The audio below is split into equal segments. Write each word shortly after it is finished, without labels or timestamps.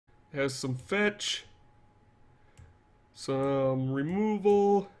Has some fetch, some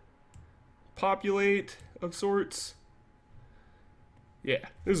removal, populate of sorts. Yeah,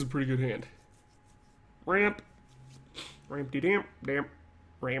 this is a pretty good hand. Ramp. Rampty-damp, damp,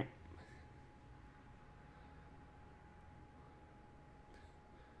 ramp.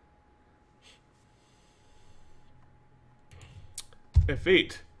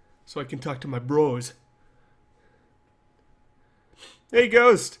 F8, so I can talk to my bros. Hey,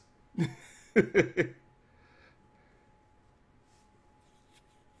 Ghost!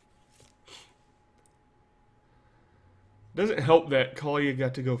 Doesn't help that Kaalia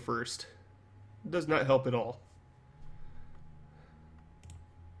got to go first. Does not help at all.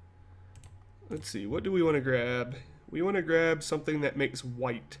 Let's see, what do we want to grab? We want to grab something that makes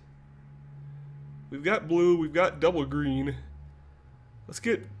white. We've got blue, we've got double green. Let's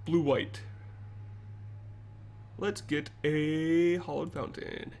get blue-white. Let's get a hollowed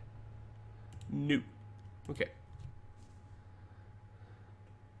fountain. New. Okay.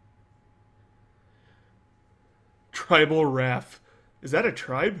 Tribal Wrath. Is that a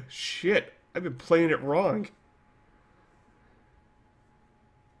tribe? Shit, I've been playing it wrong.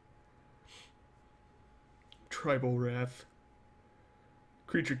 Tribal Wrath.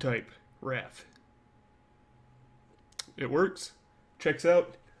 Creature type, Wrath. It works. Checks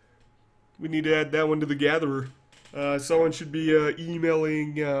out. We need to add that one to the Gatherer. Someone should be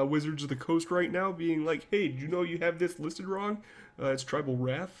emailing Wizards of the Coast right now, being like, hey, did you know you have this listed wrong? It's Tribal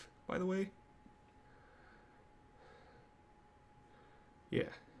Wrath, by the way. Yeah.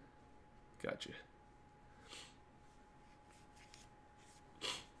 Gotcha.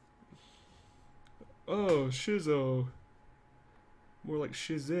 Oh, Shizzo. More like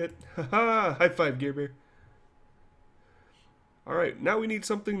Shizit. Haha! High five, Gear Alright, now we need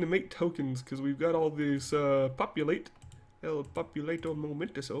something to make tokens, because we've got all these populate. El populato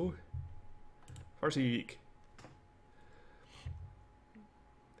momentiso. Farsi.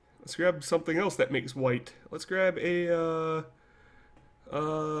 Let's grab something else that makes white. Let's grab a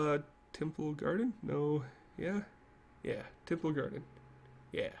Temple Garden? No. Yeah? Yeah, Temple Garden.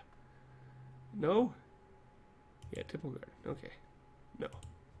 Yeah. No? Yeah, Temple Garden. Okay. No.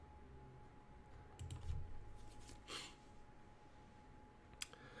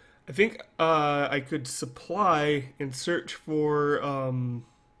 I think I could supply and search for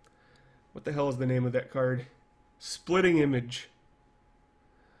what the hell is the name of that card? Splitting Image.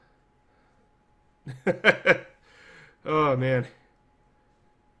 Oh man.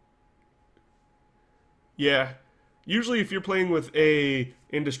 Yeah. Usually if you're playing with a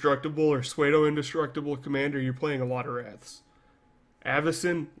indestructible or pseudo indestructible commander, you're playing a lot of Wraths.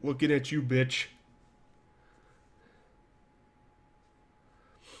 Avacyn, looking at you, bitch.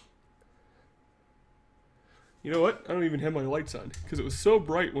 You know what? I don't even have my lights on because it was so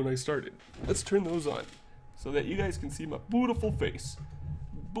bright when I started. Let's turn those on so that you guys can see my beautiful face.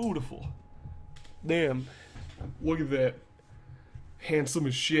 Beautiful. Damn. Look at that. Handsome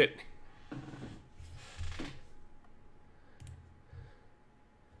as shit.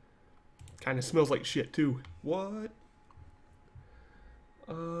 Kind of smells like shit too. What?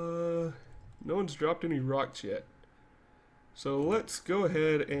 No one's dropped any rocks yet. So let's go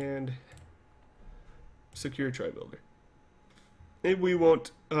ahead and secure Tri-Builder. Maybe we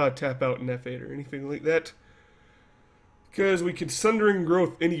won't tap out an F8 or anything like that, because we can Sundering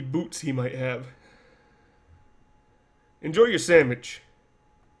Growth any boots he might have. Enjoy your sandwich.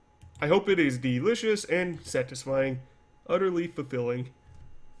 I hope it is delicious and satisfying, utterly fulfilling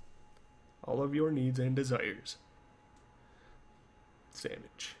all of your needs and desires.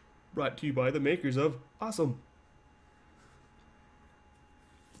 Sandwich. Brought to you by the makers of Awesome.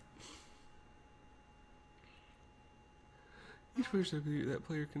 Each player that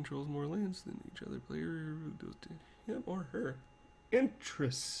player controls more lands than each other player does to him or her.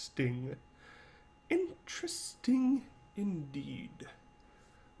 Interesting. Interesting indeed.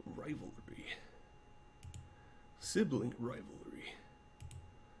 Rivalry. Sibling rivalry.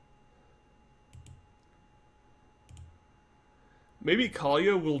 Maybe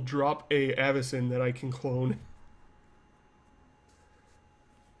Kaalia will drop a Avacyn that I can clone.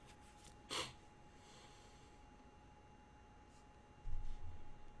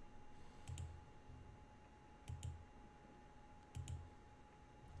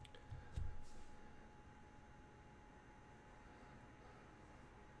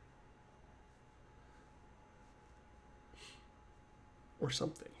 Or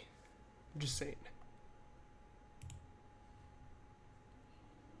something. I'm just saying.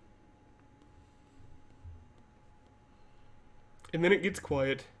 And then it gets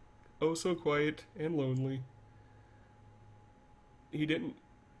quiet. Oh, so quiet and lonely. He didn't...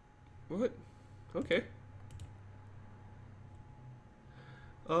 What? Okay.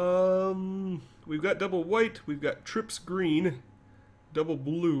 We've got double white, we've got trips green, double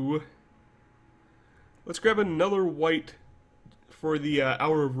blue. Let's grab another white for the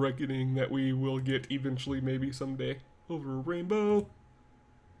Hour of Reckoning that we will get eventually, maybe someday, over a rainbow.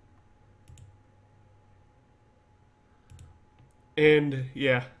 And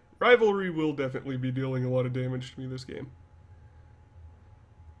yeah, Rivalry will definitely be dealing a lot of damage to me this game.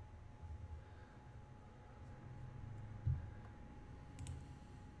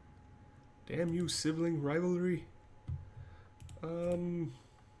 Damn you, sibling rivalry.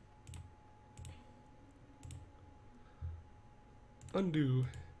 Undo.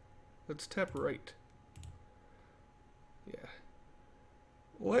 Let's tap right. Yeah.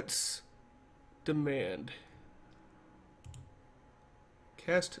 Let's demand.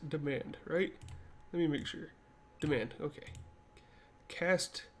 Cast demand, right? Let me make sure. Demand, okay.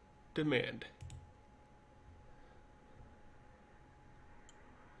 Cast demand.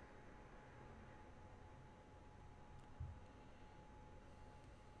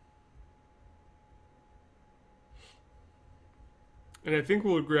 And I think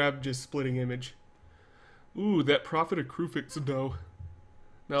we'll grab just splitting image. Ooh, that Prophet of Krufix dough.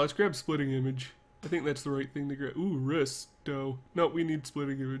 Now let's grab splitting image. I think that's the right thing to grab. Ooh, wrist dough. No, we need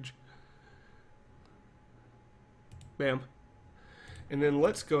splitting image. Bam. And then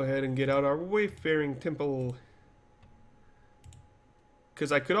let's go ahead and get out our Wayfaring Temple.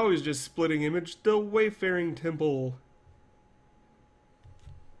 Because I could always just splitting image the Wayfaring Temple.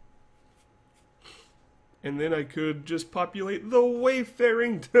 And then I could just populate the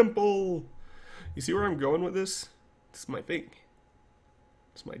Wayfaring Temple. You see where I'm going with this? This is my thing.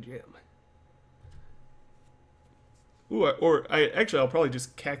 It's my jam. Ooh, I'll probably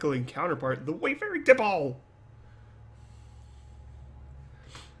just cackling counterpart the Wayfaring Temple.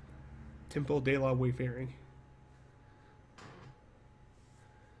 Temple de la Wayfaring.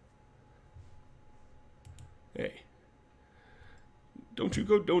 Hey, don't you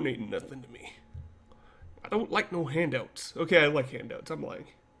go donating nothing to me. I don't like no handouts. Okay, I like handouts. I'm lying.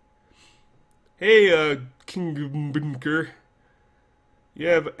 Hey, King Binker. You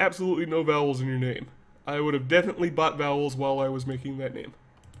have absolutely no vowels in your name. I would have definitely bought vowels while I was making that name.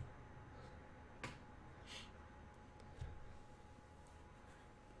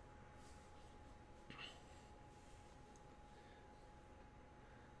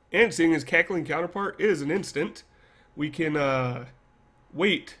 And seeing his cackling counterpart is an instant, we can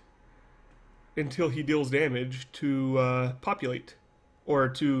wait until he deals damage to populate, or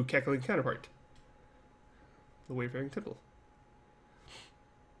to cackling counterpart. The Wayfaring Temple.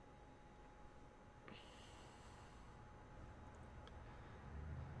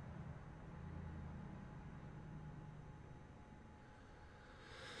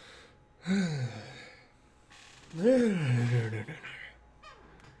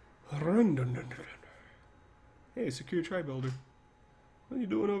 Hey, secure tri-builder. What are you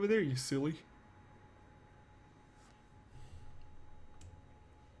doing over there, you silly?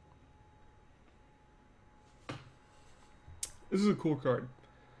 This is a cool card.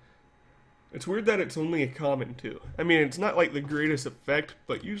 It's weird that it's only a common, too. I mean, it's not like the greatest effect,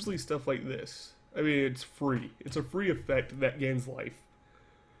 but usually stuff like this. I mean, it's free. It's a free effect that gains life.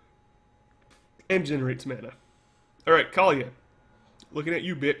 And generates mana. Alright, Kaalia. Looking at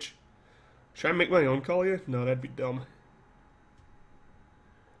you, bitch. Should I make my own Kaalia? No, that'd be dumb.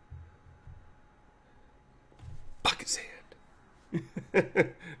 Pocket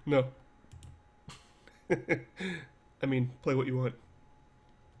sand. No. I mean, play what you want.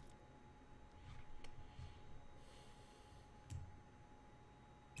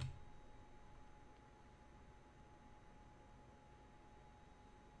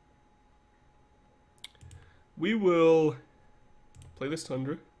 We will play this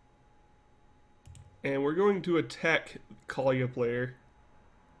Tundra. And we're going to attack Kaalia player.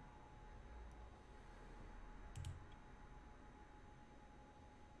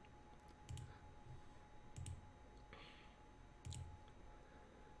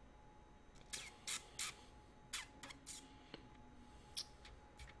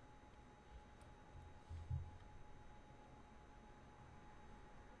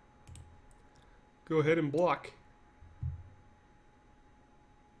 Go ahead and block.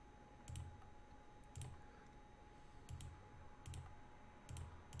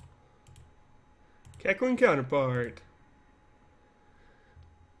 Cackling counterpart.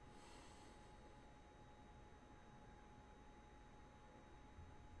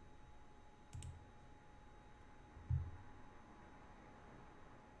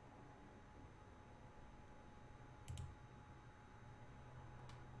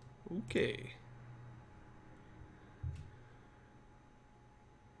 Okay.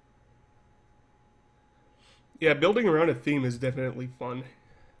 Yeah, building around a theme is definitely fun.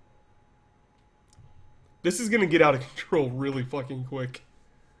 This is gonna get out of control really fucking quick.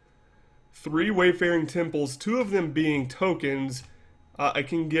 3 wayfaring temples, 2 of them being tokens. I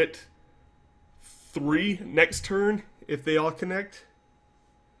can get 3 next turn if they all connect.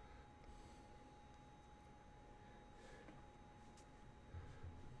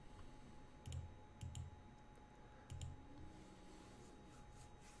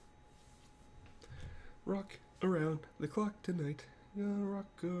 Rock around the clock tonight. Gonna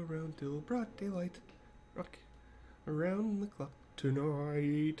rock around till broad daylight. Rock around the clock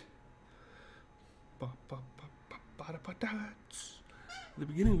tonight. At the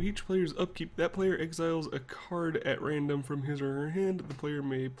beginning of each player's upkeep, that player exiles a card at random from his or her hand. The player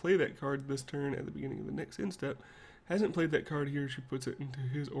may play that card this turn at the beginning of the next end step. Hasn't played that card, he or she puts it into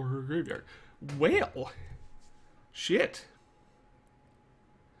his or her graveyard. Well, shit.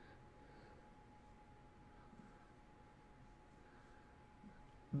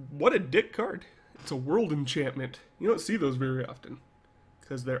 What a dick card. It's a world enchantment. You don't see those very often,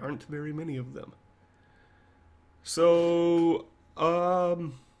 because there aren't very many of them. So,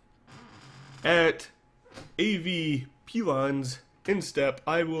 at AV Pelon's instep,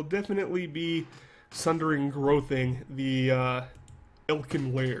 I will definitely be sundering growthing the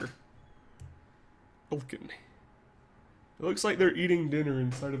Elkin lair. Elkin. It looks like they're eating dinner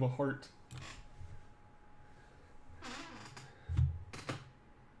inside of a heart.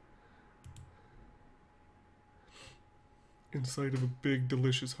 Inside of a big,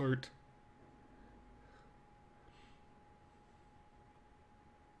 delicious heart.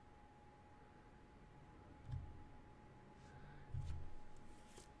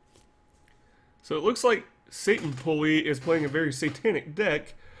 So it looks like Satan Pulley is playing a very satanic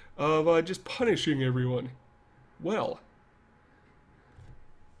deck of just punishing everyone. Well,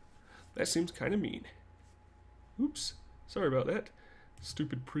 that seems kind of mean. Oops, sorry about that.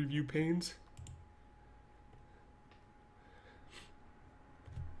 Stupid preview pains.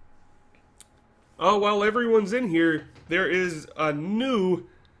 Oh, while everyone's in here, there is a new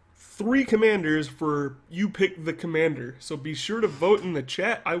 3 commanders for You Pick the Commander. So be sure to vote in the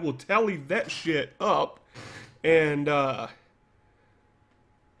chat. I will tally that shit up. And,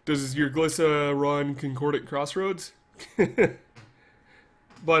 does your Glissa run Concordant Crossroads?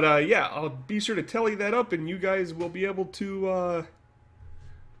 But, yeah, I'll be sure to tally that up, and you guys will be able to,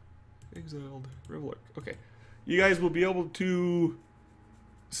 Exiled Reveler. Okay. You guys will be able to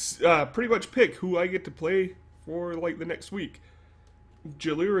pretty much pick who I get to play for, like, the next week.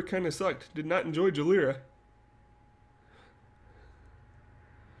 Jalira kind of sucked. Did not enjoy Jalira.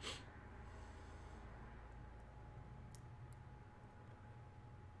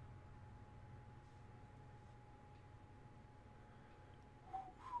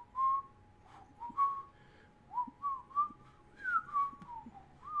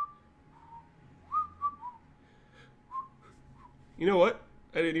 You know what?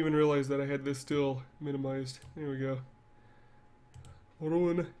 I didn't even realize that I had this still minimized. There we go.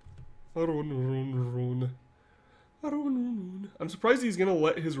 Roon. I'm surprised he's gonna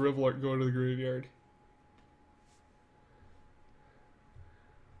let his Revelark go to the graveyard.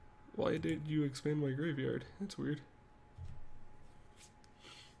 Why did you expand my graveyard? That's weird.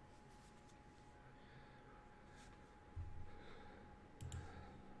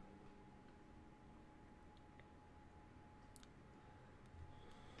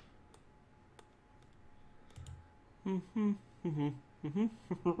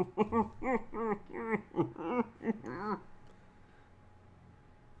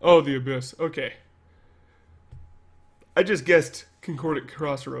 Oh, the Abyss. Okay. I just guessed Concordant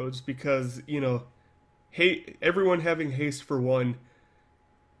Crossroads because, you know, hey, everyone having haste for 1.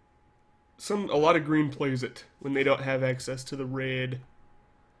 A lot of green plays it when they don't have access to the red.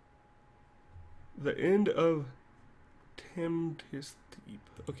 The end of Tempest Deep.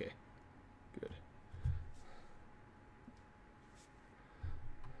 Okay. Good.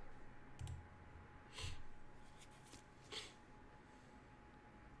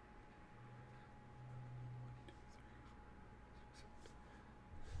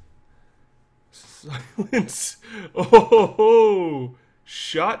 Silence. Oh,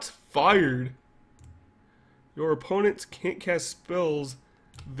 shots fired. Your opponents can't cast spells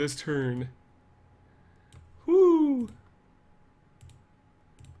this turn. Whoo.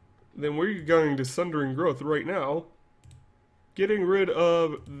 Then we're going to Sundering Growth right now. Getting rid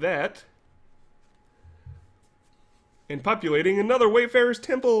of that. And populating another Wayfarer's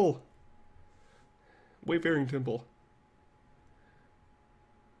Temple. Wayfaring Temple.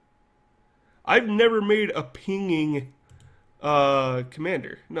 I've never made a pinging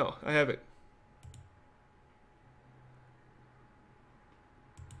commander. No, I haven't.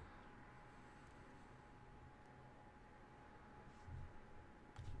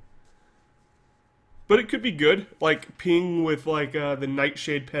 But it could be good, like ping with like the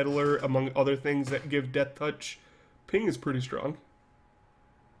Nightshade Peddler, among other things that give death touch. Ping is pretty strong.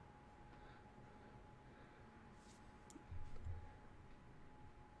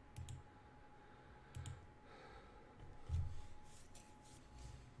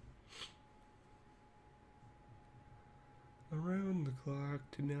 Around the clock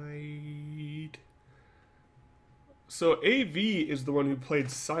tonight. So AV is the one who played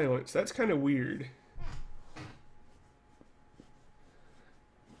Silence. That's kind of weird.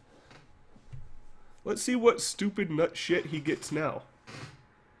 Let's see what stupid nut shit he gets now.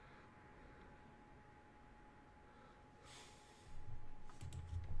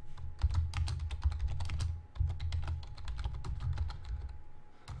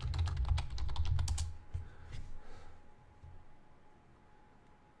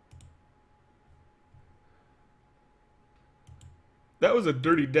 That was a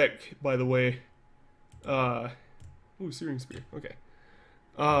dirty deck, by the way. Ooh, Searing Spear. Okay.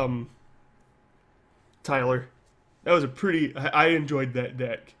 Tyler. That was a pretty... I enjoyed that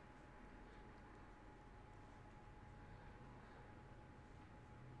deck.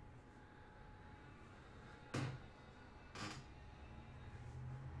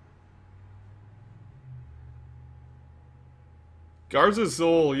 Garza's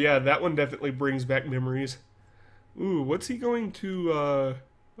Soul, yeah, that one definitely brings back memories. Ooh, what's he going to,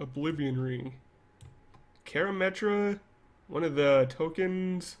 Oblivion Ring? Karametra? One of the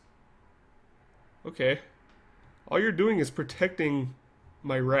tokens? Okay. All you're doing is protecting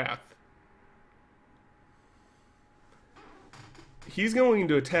my wrath. He's going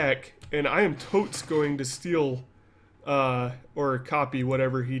to attack, and I am totes going to steal, or copy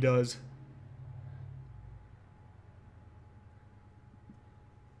whatever he does.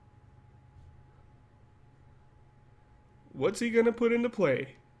 What's he gonna put into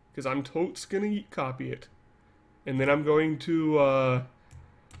play? Because I'm totes gonna copy it. And then I'm going to,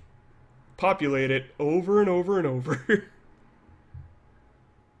 populate it over and over and over.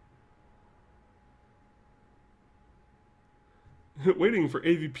 Waiting for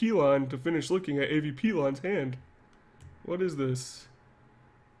AVP Lon to finish looking at AVP Lon's hand. What is this?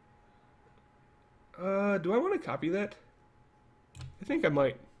 Do I want to copy that? I think I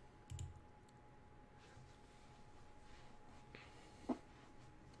might.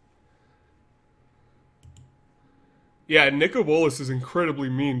 Yeah, Nico Bolas is incredibly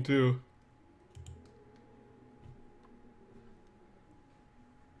mean too.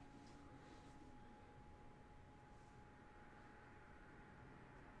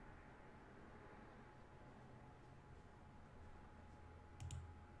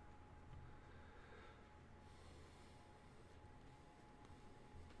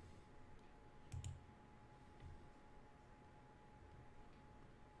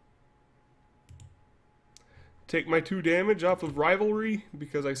 Take my 2 damage off of Rivalry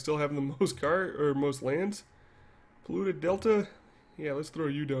because I still have the most most lands. Polluted Delta. Yeah, let's throw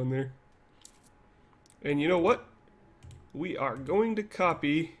you down there. And you know what? We are going to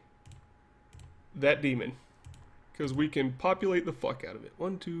copy that demon because we can populate the fuck out of it.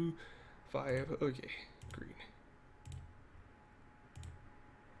 1, 2, 5. Okay, green.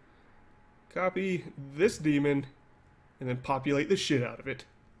 Copy this demon and then populate the shit out of it.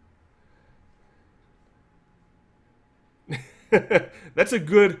 That's a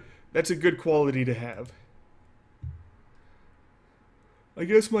good quality to have. I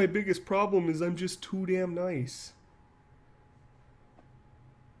guess my biggest problem is I'm just too damn nice.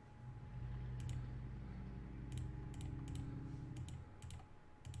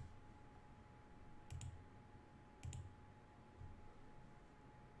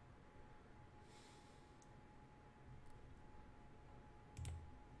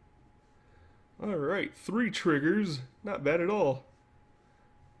 Alright, 3 triggers. Not bad at all.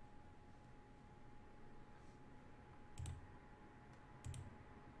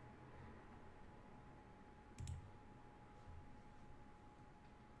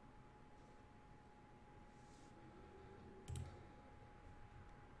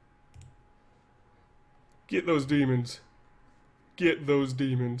 Get those demons. Get those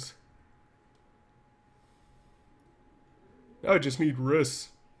demons. Now I just need risks.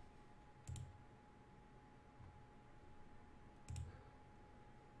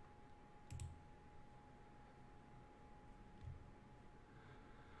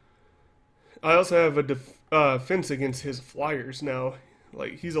 I also have a defense against his flyers now,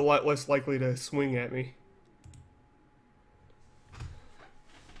 Like, he's a lot less likely to swing at me.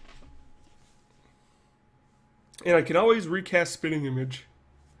 And I can always recast Spinning Image.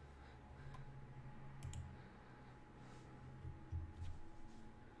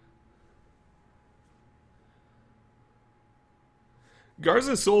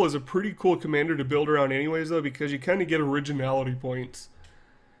 Garza's Soul is a pretty cool commander to build around anyways, though, because you kind of get originality points.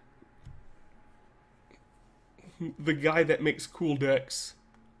 The guy that makes cool decks.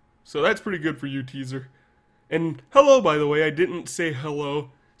 So that's pretty good for you, Teaser. And hello, by the way, I didn't say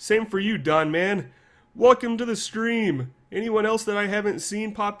hello. Same for you, Don Man. Welcome to the stream. Anyone else that I haven't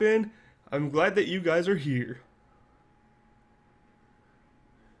seen pop in? I'm glad that you guys are here.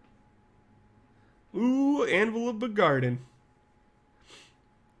 Ooh, Anvil of the Garden.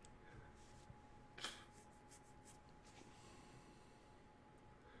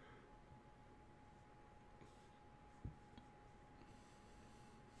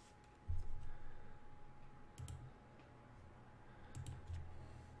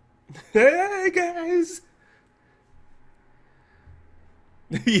 Hey guys!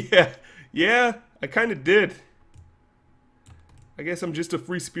 yeah, I kind of did. I guess I'm just a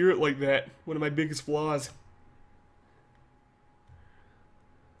free spirit like that. One of my biggest flaws.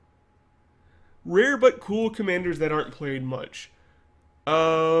 Rare but cool commanders that aren't played much.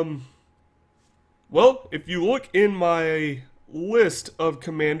 Well, if you look in my list of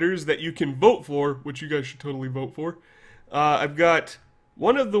commanders that you can vote for, which you guys should totally vote for, I've got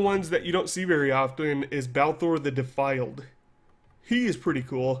one of the ones that you don't see very often is Balthor the Defiled. He is pretty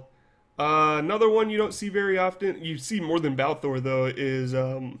cool. Another one you don't see very often, you see more than Balthor though, is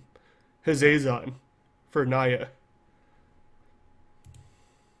Hazazon for Naya.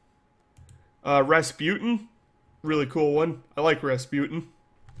 Rasputin, really cool one. I like Rasputin.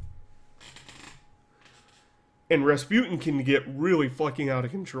 And Rasputin can get really fucking out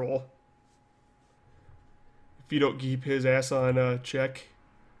of control if you don't keep his ass on check.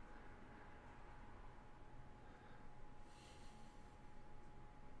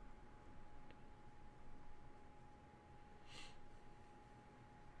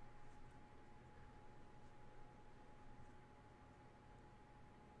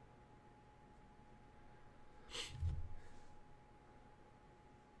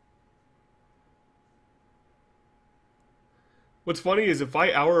 What's funny is if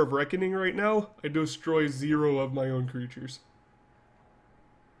I Hour of Reckoning right now, I destroy 0 of my own creatures.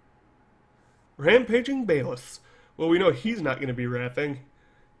 Rampaging Bailiffs. Well, we know he's not going to be wrathing.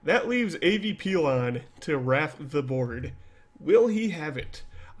 That leaves AV Pelon to wrath the board. Will he have it?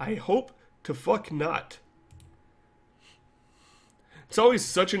 I hope to fuck not. It's always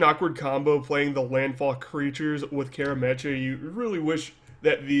such an awkward combo playing the landfall creatures with Karametra. You really wish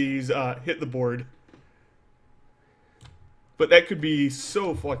that these hit the board. But that could be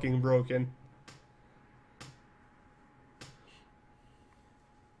so fucking broken.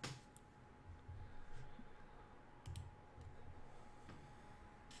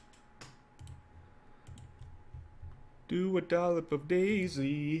 Do a dollop of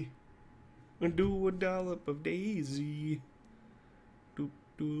Daisy. Do a dollop of Daisy.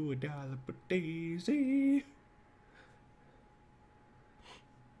 Do a dollop of Daisy.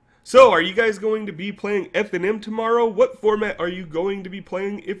 So, are you guys going to be playing F&M tomorrow? What format are you going to be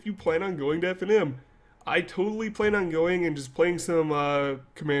playing if you plan on going to F&M? I totally plan on going and just playing some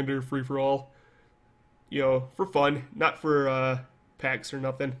Commander free-for-all. You know, for fun, not for packs or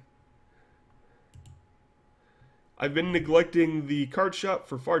nothing. I've been neglecting the card shop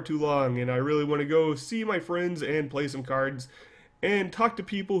for far too long, and I really want to go see my friends and play some cards and talk to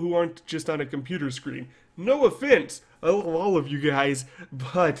people who aren't just on a computer screen. No offense, I love all of you guys,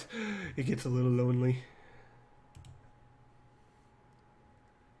 but it gets a little lonely.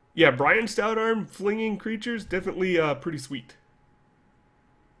 Yeah, Brian Stoutarm flinging creatures, definitely pretty sweet.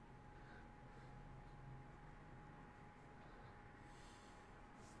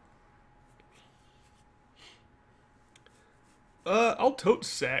 I'll tote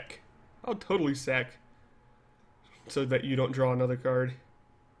sack. I'll totally sack. So that you don't draw another card.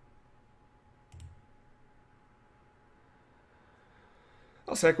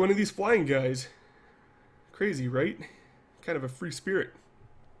 I'll sack one of these flying guys. Crazy, right? Kind of a free spirit.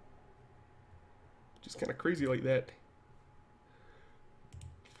 Just kind of crazy like that.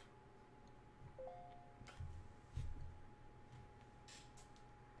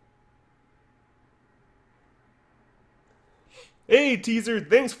 Hey, Teaser,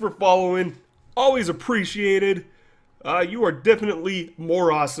 thanks for following. Always appreciated. You are definitely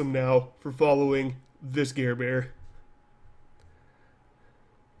more awesome now for following this Gare Bear.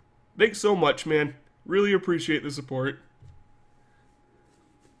 Thanks so much, man. Really appreciate the support.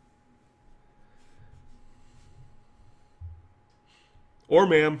 Or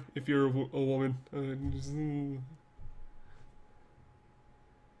ma'am, if you're a woman.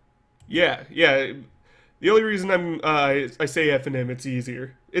 Yeah, yeah. The only reason I say F and M, it's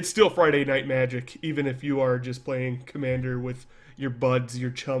easier. It's still Friday Night Magic, even if you are just playing Commander with your buds,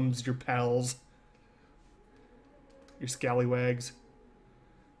 your chums, your pals, your scallywags.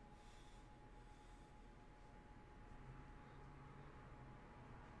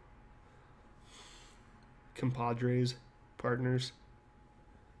 Compadres, partners.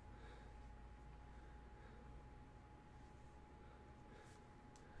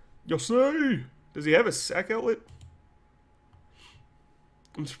 Yo say! Does he have a sack outlet?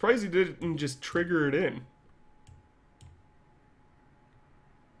 I'm surprised he didn't just trigger it in.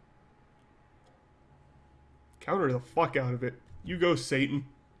 Counter the fuck out of it. You go, Satan.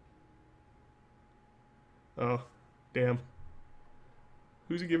 Oh, damn.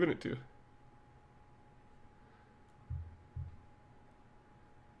 Who's he giving it to?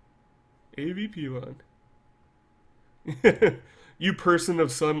 AVP line. You person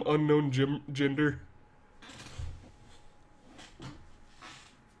of some unknown gender.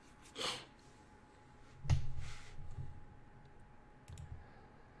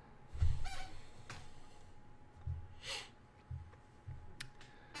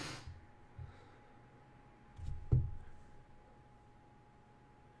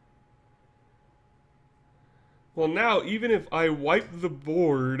 Well, now, even if I wipe the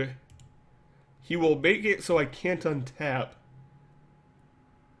board, he will make it so I can't untap.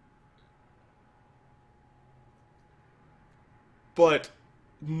 But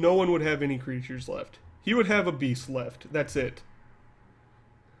no one would have any creatures left. He would have a beast left. That's it.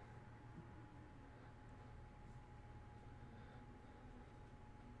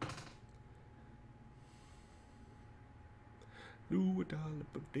 Do a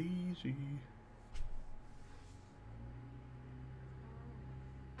dollop of Daisy.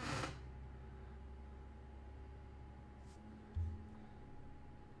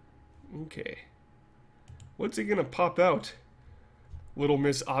 Okay. What's he gonna pop out? Little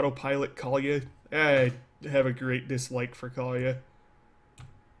Miss Autopilot Kaalia. I have a great dislike for Kaalia.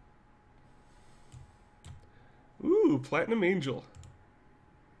 Ooh, Platinum Angel.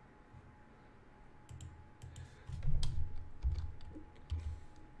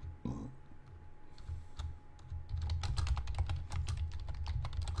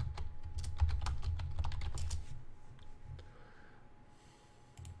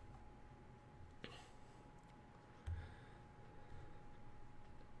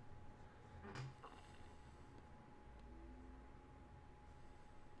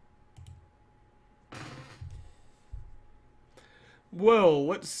 Well,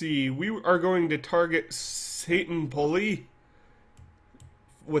 let's see. We are going to target Satan Pulley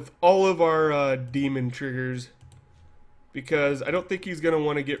with all of our demon triggers, because I don't think he's going to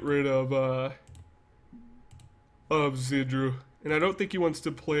want to get rid of Zedruu, and I don't think he wants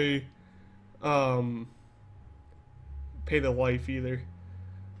to play Pay the Life either.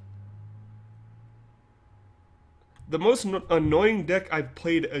 The most annoying deck I've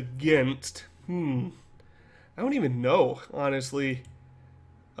played against, I don't even know, honestly.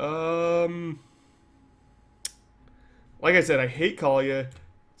 Like I said, I hate Kaalia.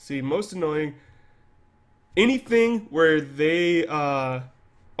 See, most annoying. Anything where they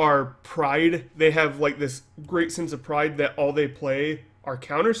are pride, they have like this great sense of pride that all they play are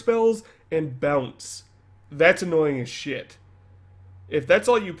counter spells and bounce. That's annoying as shit. If that's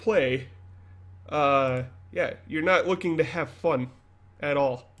all you play, yeah, you're not looking to have fun at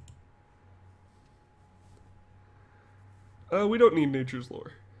all. We don't need Nature's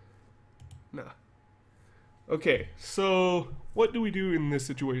Lore. Nah. Okay, so what do we do in this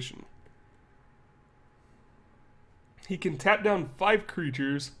situation? He can tap down 5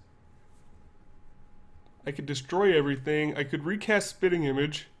 creatures. I could destroy everything. I could recast Spitting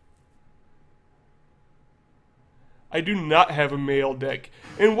Image. I do not have a male deck.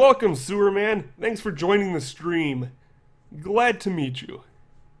 And welcome, Sewerman. Thanks for joining the stream. Glad to meet you.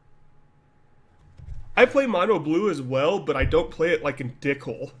 I play mono blue as well, but I don't play it like a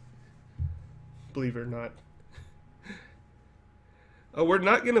dickhole. Believe it or not. We're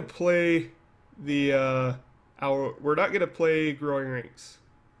not gonna play the we're not gonna play Growing Ranks.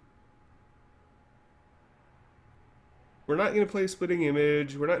 We're not gonna play Splitting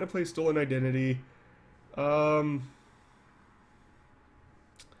Image. We're not gonna play Stolen Identity.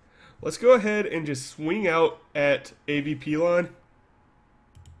 Let's go ahead and just swing out at AVP Lon.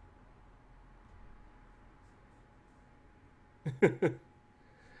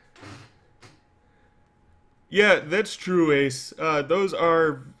 Yeah, that's true, Ace. Those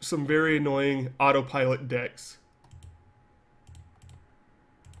are some very annoying autopilot decks.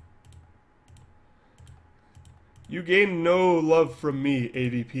 You gain no love from me,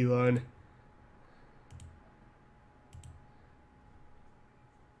 AVP line.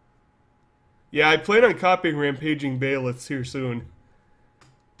 Yeah, I plan on copying Rampaging Bailiffs here soon.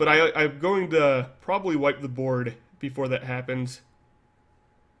 But I'm going to probably wipe the board before that happens.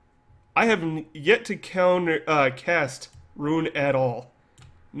 I have yet to cast Roon at all.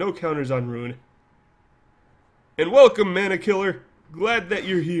 No counters on Roon. And welcome, Mana Killer. Glad that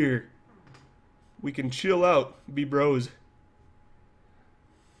you're here. We can chill out, be bros.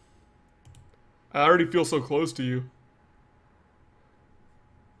 I already feel so close to you.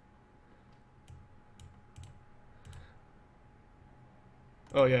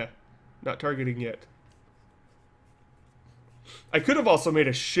 Oh yeah, not targeting yet. I could have also made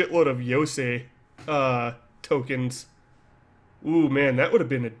a shitload of Yosei tokens. Ooh man, that would have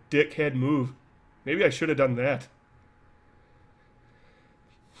been a dickhead move. Maybe I should have done that.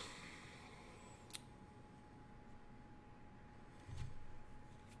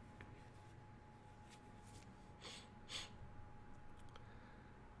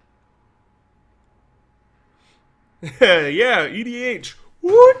 Yeah, EDH.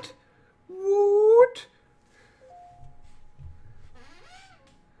 What? What?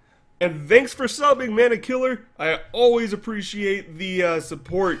 And thanks for subbing, Mana Killer. I always appreciate the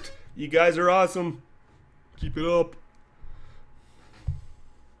support. You guys are awesome. Keep it up.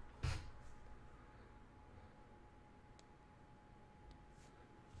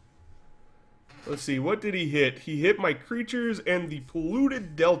 Let's see, what did he hit? He hit my creatures and the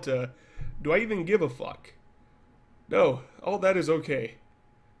polluted delta. Do I even give a fuck? No, all that is okay.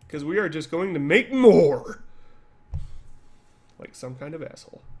 Because we are just going to make more. Like some kind of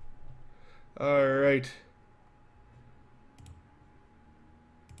asshole. Alright.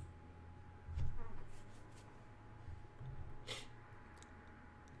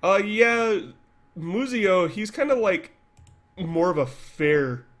 Yeah, Muzio, he's kind of like more of a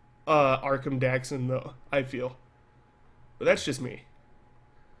fair Arkham Daxon, though, I feel. But that's just me.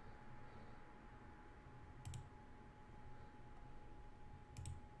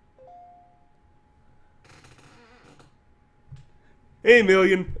 Hey,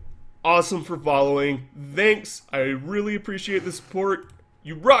 Million. Awesome for following. Thanks. I really appreciate the support.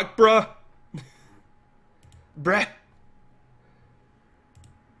 You rock, bruh. Bruh.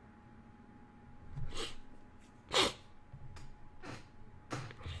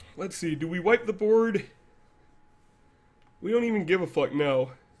 Let's see. Do we wipe the board? We don't even give a fuck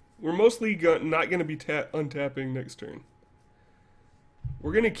now. We're mostly not going to be untapping next turn.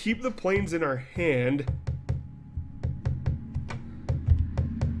 We're going to keep the planes in our hand.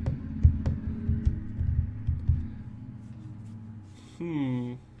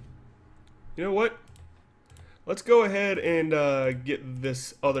 You know what? Let's go ahead and get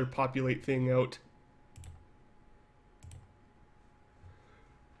this other populate thing out.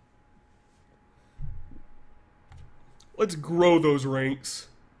 Let's grow those ranks.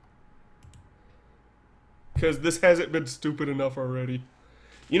 Because this hasn't been stupid enough already.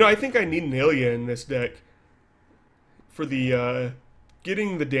 You know, I think I need an Ilia in this deck. For the,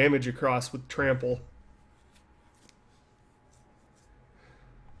 getting the damage across with Trample.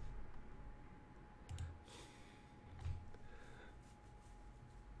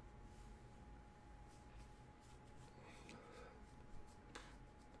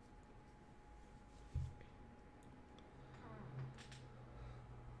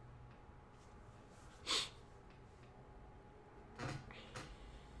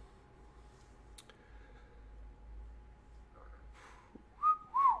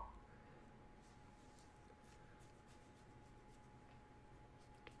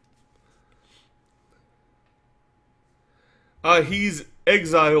 He's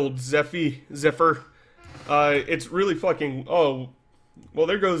exiled, Zephyr. It's really fucking... Oh, well,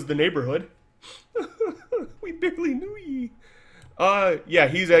 there goes the neighborhood. We barely knew ye. Yeah,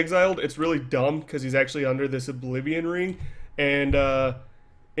 he's exiled. It's really dumb, because he's actually under this Oblivion Ring, and,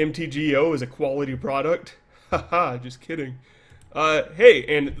 MTGO is a quality product. Haha, just kidding. Hey,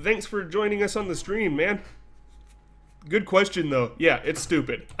 and thanks for joining us on the stream, man. Good question, though. Yeah, it's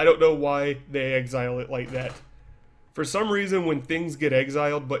stupid. I don't know why they exile it like that. For some reason, when things get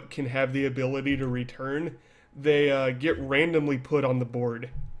exiled but can have the ability to return, they get randomly put on the board.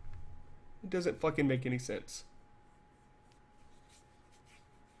 It doesn't fucking make any sense.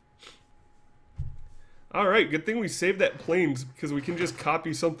 Alright, good thing we saved that planes, because we can just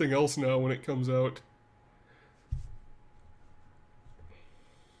copy something else now when it comes out.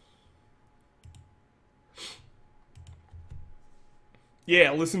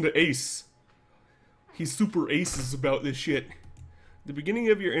 Yeah, listen to Ace. He's super aces about this shit. The beginning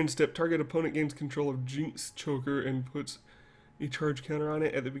of your end step, target opponent gains control of Jinx Choker and puts a charge counter on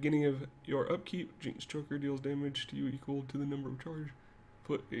it. At the beginning of your upkeep, Jinx Choker deals damage to you equal to the number of charge.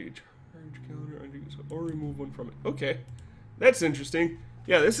 Put a charge counter on Jinx or remove one from it. Okay, that's interesting.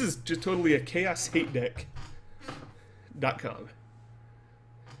 Yeah, this is just totally a Chaos Hate Deck. .com.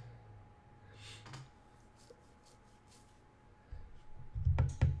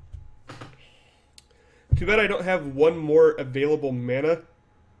 Too bad I don't have one more available mana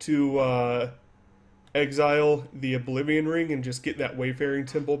to exile the Oblivion Ring and just get that Wayfaring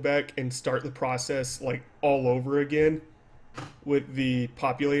Temple back and start the process like all over again with the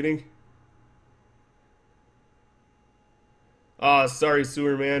populating. Ah, sorry,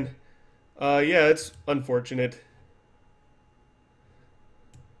 Sewer Man. Yeah, it's unfortunate.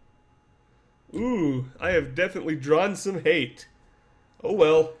 Ooh, I have definitely drawn some hate. Oh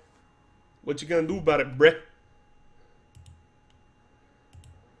well. What you gonna do about it, bruh?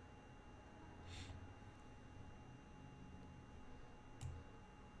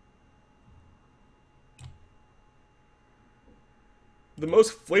 The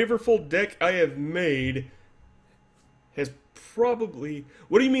most flavorful deck I have made has probably...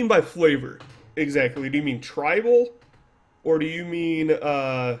 What do you mean by flavor? Exactly. Do you mean tribal? Or do you mean,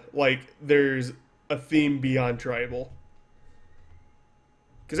 like, there's a theme beyond tribal?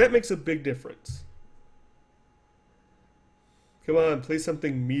 Because that makes a big difference. Come on, play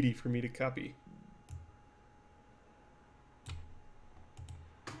something meaty for me to copy.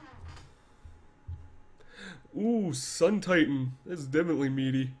 Ooh, Sun Titan. That's definitely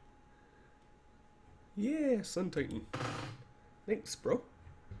meaty. Yeah, Sun Titan. Thanks, bro.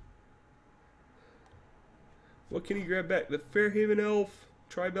 What can he grab back? The Fairhaven Elf,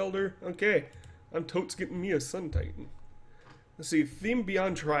 Tribe Elder. Okay, I'm totes getting me a Sun Titan. Let's see, theme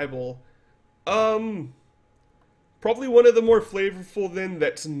beyond tribal. Probably one of the more flavorful then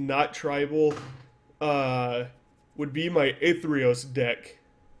that's not tribal would be my Aetherios deck.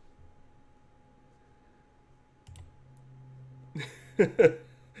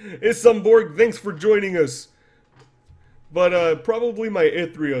 Isumborg, thanks for joining us. But probably my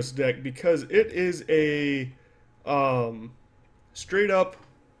Aetherios deck because it is a straight up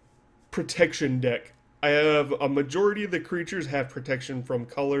protection deck. I have a majority of the creatures have protection from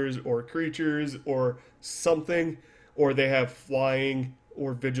colors or creatures or something, or they have flying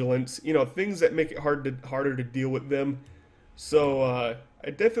or vigilance. You know, things that make it harder to deal with them. So I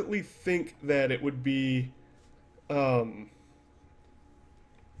definitely think that it would be my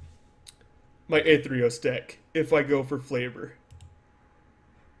Aetherios deck if I go for flavor.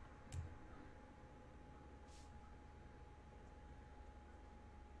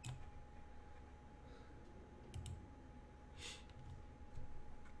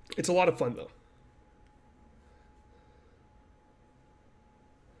 It's a lot of fun, though.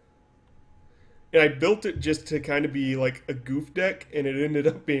 And I built it just to kind of be like a goof deck, and it ended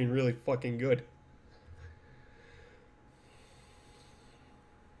up being really fucking good.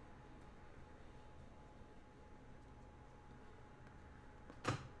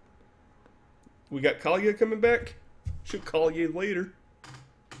 We got Kaalia coming back. Should call you later.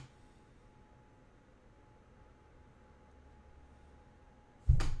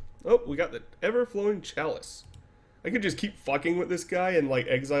 Oh, we got the ever-flowing chalice. I could just keep fucking with this guy and like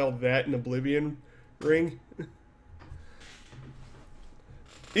exile that in Oblivion Ring.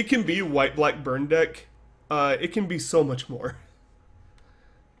 It can be white-black burn deck. It can be so much more.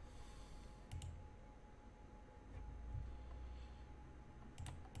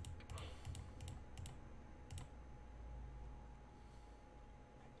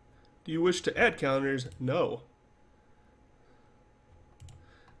 Do you wish to add counters? No.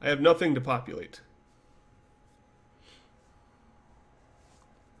 I have nothing to populate.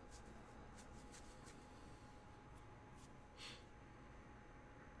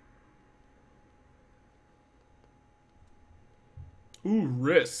 Ooh,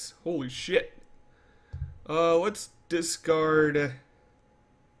 Riss. Holy shit. Let's discard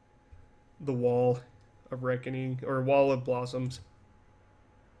the Wall of Reckoning, or Wall of Blossoms.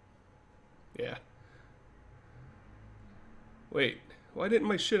 Yeah. Wait, why didn't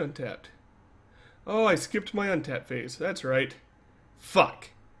my shit untapped? Oh, I skipped my untap phase. That's right. Fuck.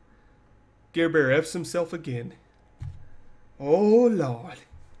 Gerbear F's himself again. Oh, Lord.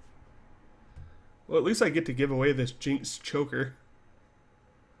 Well, at least I get to give away this Jinx Choker.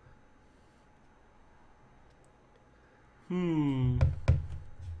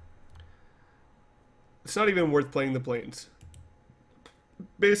 It's not even worth playing the Plains.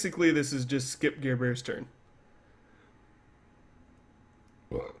 Basically, this is just skip Gerbear's turn.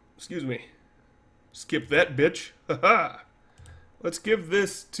 Excuse me. Skip that, bitch. Haha. Let's give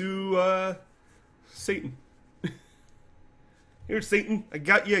this to Satan. Here, Satan, I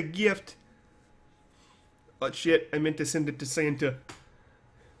got you a gift. Oh shit, I meant to send it to Santa.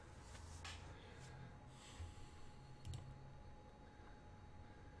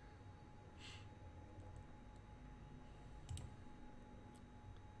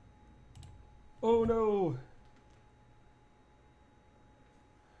 Oh no.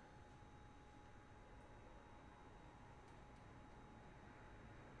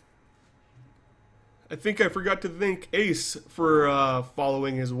 I think I forgot to thank Ace for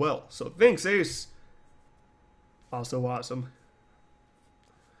following as well. So thanks, Ace. Also awesome.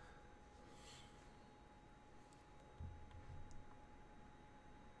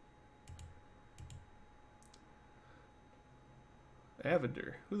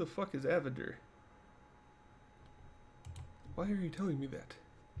 Avadur. Who the fuck is Avadur? Why are you telling me that?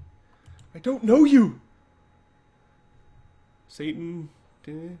 I don't know you! Satan...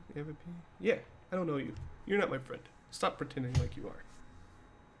 Yeah, I don't know you. You're not my friend. Stop pretending like you are.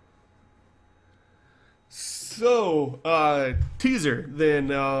 So, teaser, then,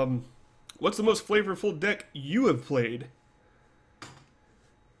 what's the most flavorful deck you have played?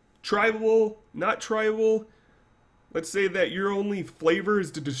 Tribal, not tribal? Let's say that your only flavor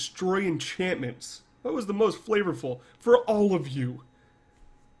is to destroy enchantments. What was the most flavorful for all of you?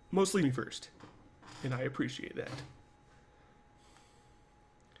 Mostly me first. And I appreciate that.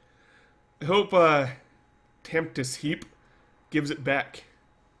 I hope, Tempest Heap gives it back.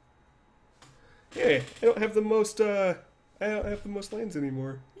 Hey, I don't have the most lands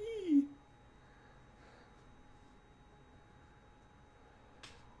anymore. Yee.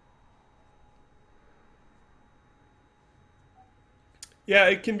 Yeah,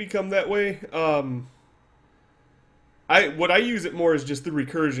 it can become that way. What I use it more is just the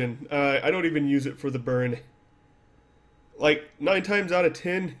recursion. I don't even use it for the burn. Like, 9 times out of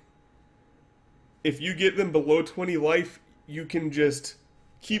 10, if you get them below 20 life, you can just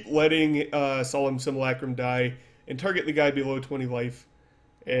keep letting Solemn Simulacrum die and target the guy below 20 life,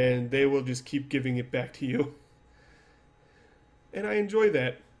 and they will just keep giving it back to you. And I enjoy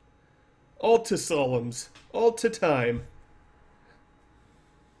that. All to Solemns. All to time.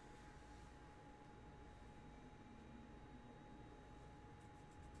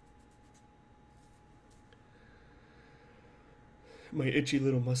 My itchy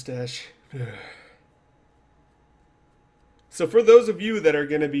little mustache. So for those of you that are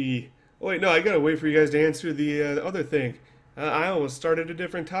going to be... Oh wait, no, I gotta wait for you guys to answer the other thing. I almost started a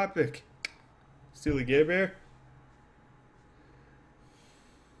different topic. Steely Gay Bear?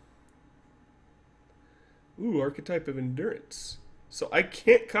 Ooh, Archetype of Endurance. So I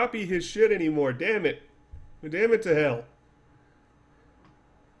can't copy his shit anymore, damn it. Damn it to hell.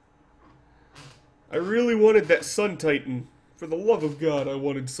 I really wanted that Sun Titan. For the love of God, I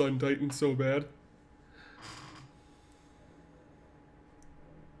wanted Sun Titan so bad.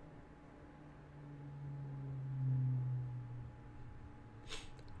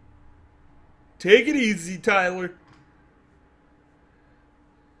 Take it easy, Tyler.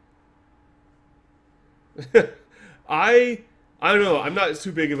 I don't know. I'm not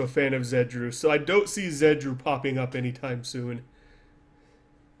too big of a fan of Zedruu, so I don't see Zedruu popping up anytime soon.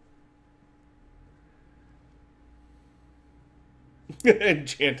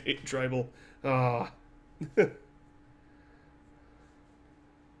 Enchantate Tribal. Ah.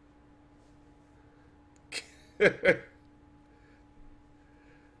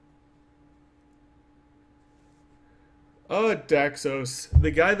 Daxos.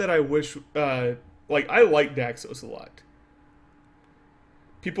 The guy that I wish, like, I like Daxos a lot.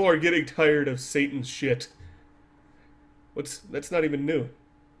 People are getting tired of Satan's shit. That's not even new.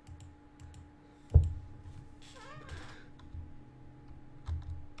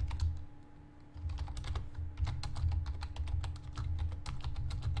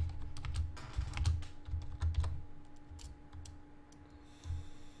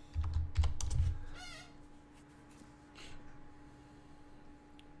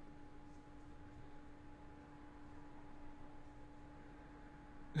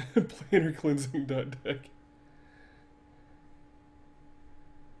 Planar cleansing deck.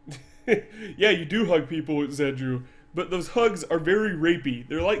 Yeah, you do hug people with Zedruu, but those hugs are very rapey.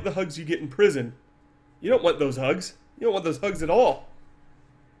 They're like the hugs you get in prison. You don't want those hugs. You don't want those hugs at all.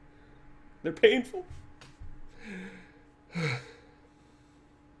 They're painful.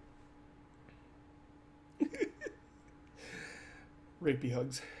 Rapey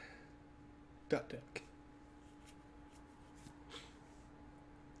hugs. Dot deck.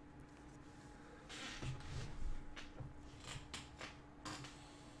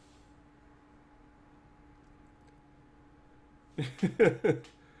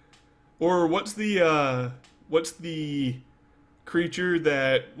 Or what's the creature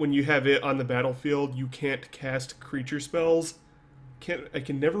that when you have it on the battlefield you can't cast creature spells? I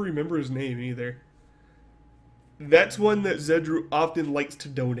can never remember his name either. That's one that Zedruu often likes to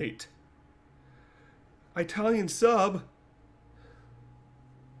donate. Italian sub.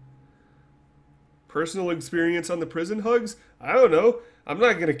 Personal experience on the prison hugs? I don't know. I'm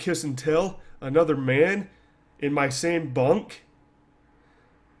not gonna kiss and tell another man in my same bunk.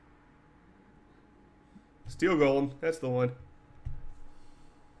 Steel Golem, that's the one.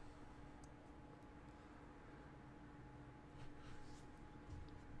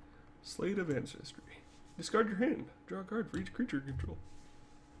 Slate of Ancestry. Discard your hand. Draw a card for each creature you control.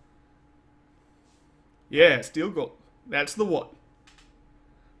 Yeah, Steel Golem. That's the one.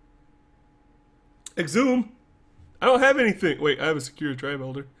 Exhume. I don't have anything. Wait, I have a Secure Tribe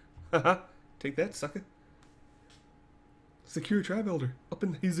Elder. Haha. Take that, sucker. Secure Tribe Elder. Up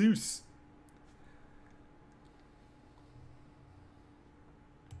in Jesus.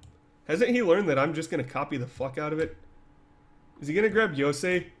 Hasn't he learned that I'm just going to copy the fuck out of it? Is he going to grab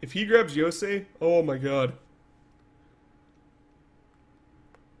Yosei? If he grabs Yosei, oh my god.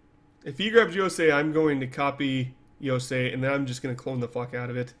 If he grabs Yosei, I'm going to copy Yosei, and then I'm just going to clone the fuck out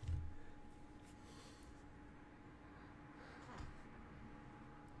of it.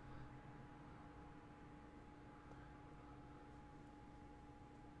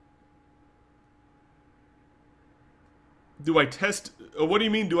 Do I test... what do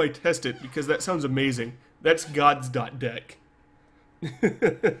you mean, do I test it? Because that sounds amazing. That's gods.deck.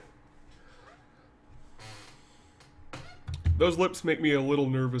 Those lips make me a little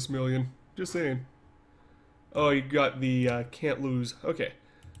nervous, Million. Just saying. Oh, you got the can't lose. Okay.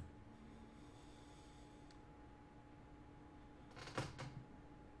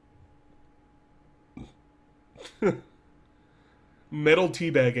 Metal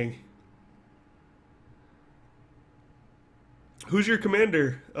teabagging. Who's your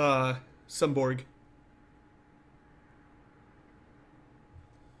commander, Sumborg?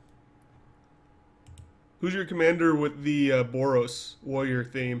 Who's your commander with the Boros warrior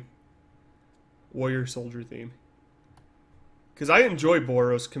theme? Warrior soldier theme. Because I enjoy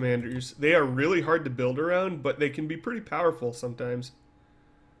Boros commanders. They are really hard to build around, but they can be pretty powerful sometimes.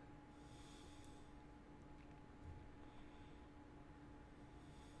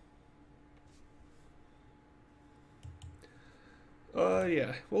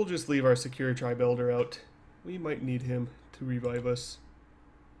 Yeah, we'll just leave our Secure Tribe Elder out. We might need him to revive us.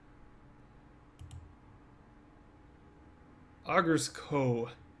 Augur's Co.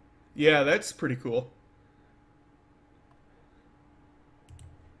 Yeah, that's pretty cool.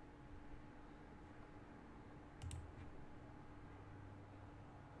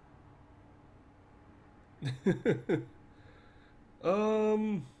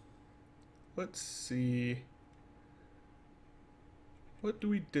 Let's see. What do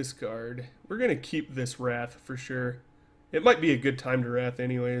we discard? We're gonna keep this Wrath for sure. It might be a good time to Wrath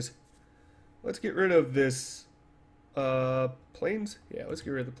anyways. Let's get rid of this planes? Yeah, let's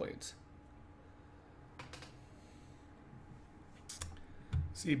get rid of the planes.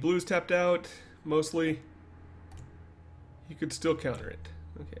 See, blue's tapped out, mostly. You could still counter it.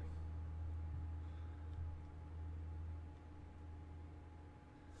 Okay.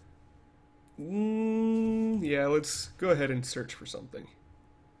 Yeah, let's go ahead and search for something.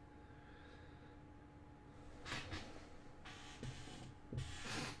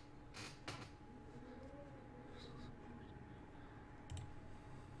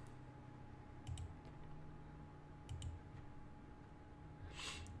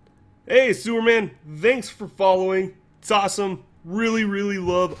 Hey, Sewerman, thanks for following. It's awesome. Really, really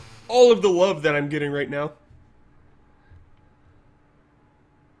love all of the love that I'm getting right now.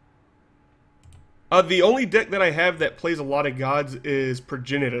 The only deck that I have that plays a lot of gods is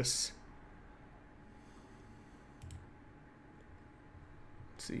Progenitus.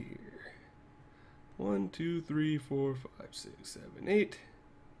 Let's see here. 1, 2, 3, 4, 5, 6, 7, 8.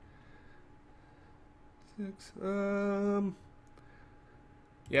 6.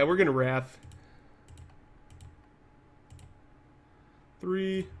 Yeah, we're gonna Wrath.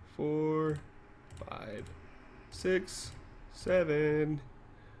 3, 4, 5, 6, 7.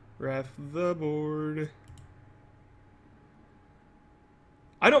 Wrath the board.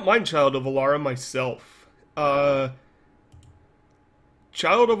 I don't mind Child of Alara myself. Child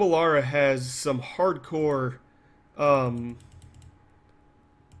of Alara has some hardcore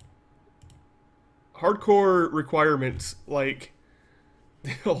hardcore requirements, like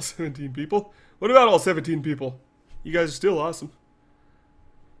all 17 people. What about all 17 people? You guys are still awesome.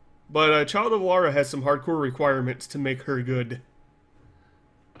 But Child of Lara has some hardcore requirements to make her good.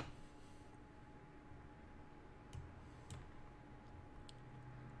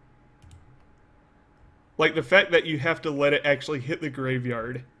 Like the fact that you have to let it actually hit the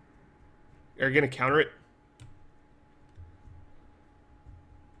graveyard. Are you going to counter it?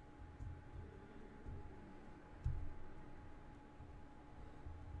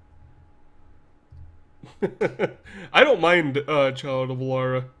 I don't mind Child of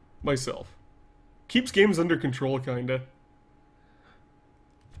Lara myself. Keeps games under control, kinda.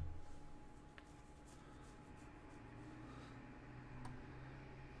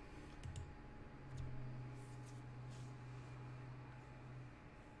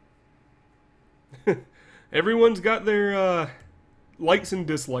 Everyone's got their likes and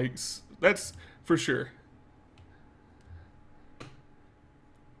dislikes. That's for sure.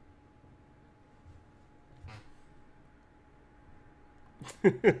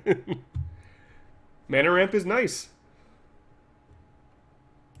 Mana ramp is nice.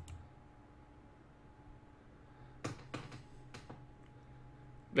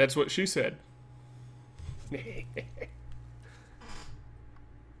 That's what she said.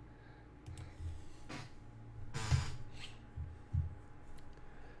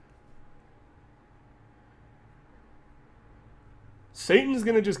 Satan's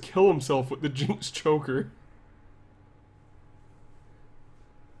gonna just kill himself with the Jinx Choker.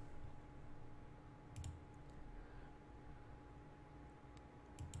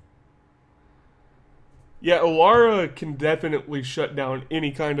 Yeah, Alara can definitely shut down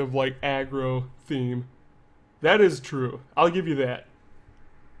any kind of, like, aggro theme. That is true. I'll give you that.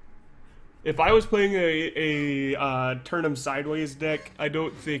 If I was playing a turn 'em sideways deck, I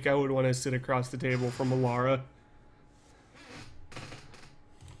don't think I would want to sit across the table from Alara.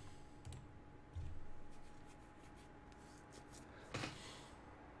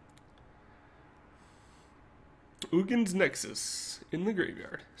 Ugin's Nexus in the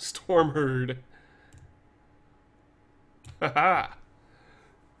graveyard. Stormherd. Haha.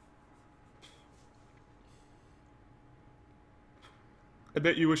 I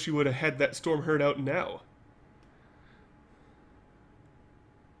bet you wish you would have had that Stormherd out now.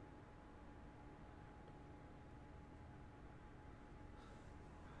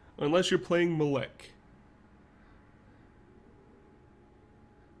 Unless you're playing Malek.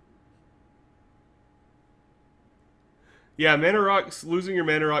 Yeah, Mana Rocks, losing your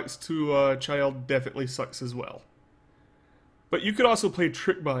Mana Rocks to Child definitely sucks as well. But you could also play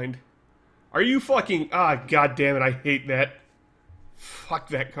Trick Bind. Are you fucking... Ah, god damn it, I hate that. Fuck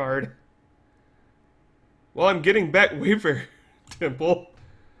that card. Well, I'm getting back Waver Temple.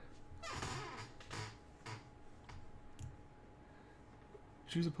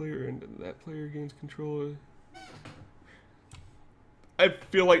 Choose a player and that player gains control. I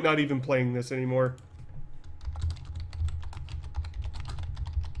feel like not even playing this anymore.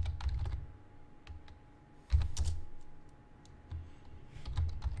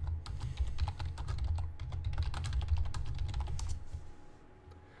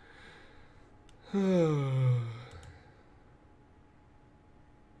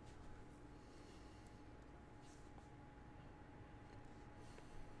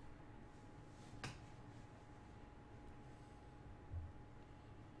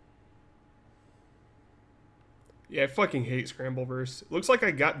 Yeah, I fucking hate Scrambleverse. It looks like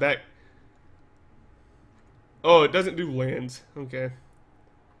I got back... Oh, it doesn't do lands. Okay.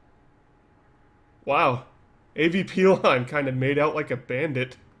 Wow. AV Pilon kind of made out like a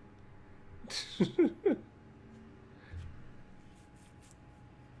bandit.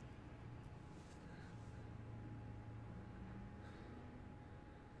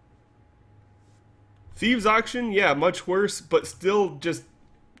 Thieves Auction, yeah, much worse, but still just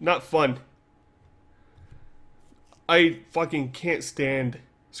not fun. I fucking can't stand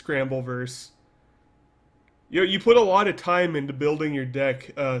Scrambleverse. You put a lot of time into building your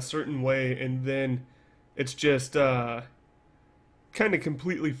deck a certain way, and then it's just kind of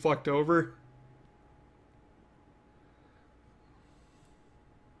completely fucked over.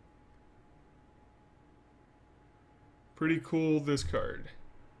 Pretty cool, this card.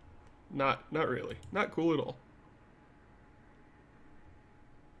 Not really. Not cool at all.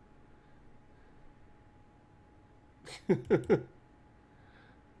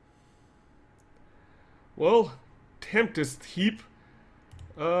 Well, Tempest Heap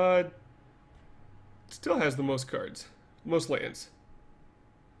still has the most cards, most lands.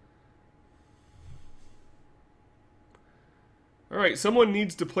 Alright, someone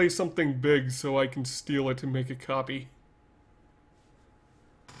needs to play something big so I can steal it to make a copy.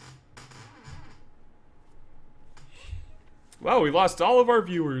 Wow, we lost all of our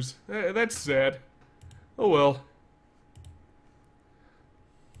viewers. That's sad. Oh well.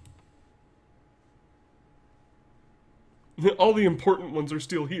 All the important ones are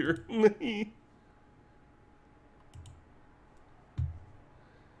still here.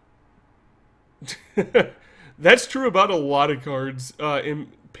 That's true about a lot of cards in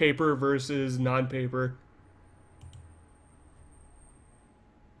paper versus non-paper.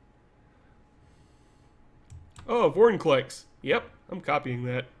 Oh, Vorinclex. Yep, I'm copying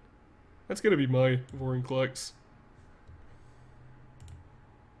that. That's gonna be my Vorinclex.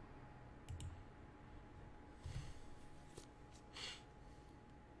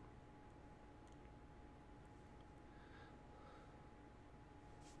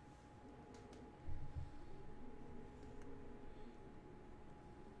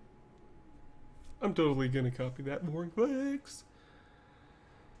 I'm totally gonna copy that Vorinclex.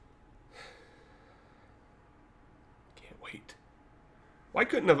 Can't wait. Why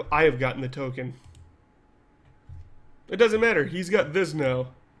couldn't I have gotten the token? It doesn't matter. He's got this now.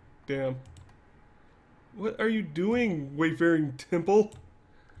 Damn. What are you doing, Wayfaring Temple?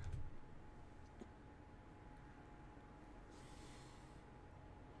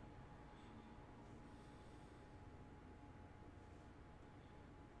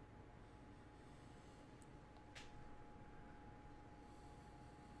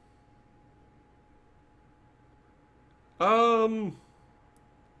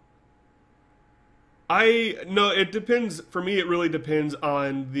 No, it depends. For me, it really depends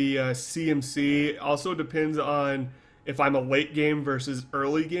on the CMC. Also depends on if I'm a late game versus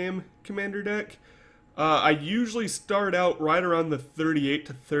early game commander deck. I usually start out right around the 38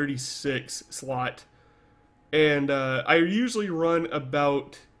 to 36 slot. And I usually run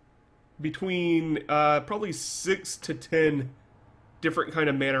about between probably 6 to 10 different kind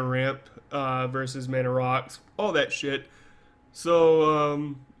of mana ramp versus mana rocks, all that shit.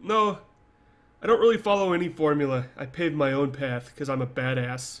 So, no, I don't really follow any formula. I pave my own path because I'm a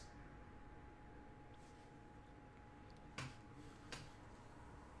badass.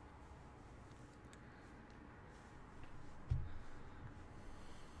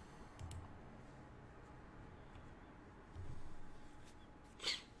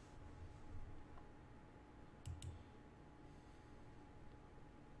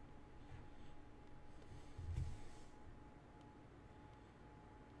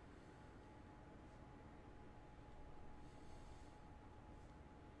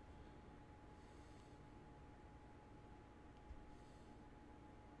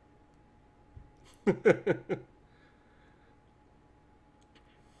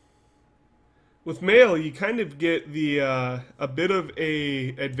 With mail, you kind of get the a bit of a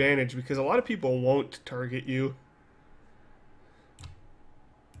advantage because a lot of people won't target you.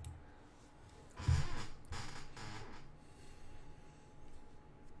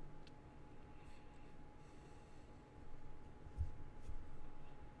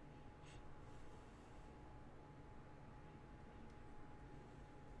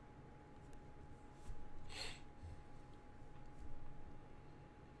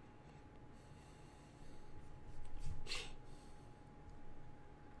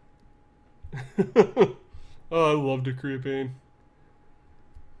 Oh, I love Decree of Pain.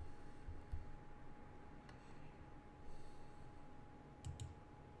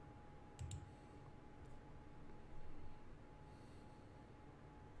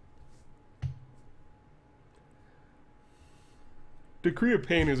 Decree of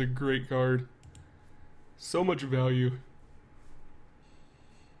Pain is a great card. So much value.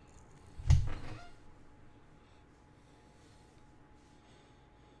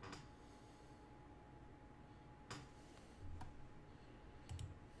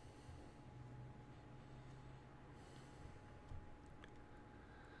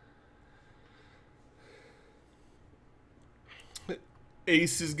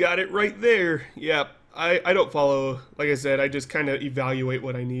 Ace has got it right there. Yep. I don't follow. Like I said, I just kind of evaluate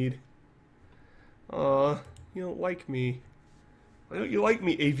what I need. Aw, you don't like me. Why don't you like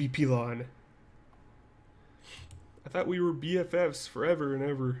me, AVP Lon? I thought we were BFFs forever and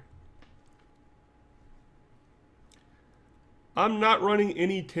ever. I'm not running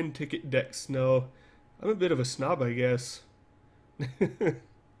any 10-ticket decks, no. I'm a bit of a snob, I guess.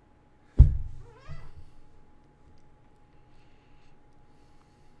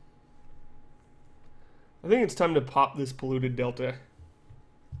 I think it's time to pop this polluted delta.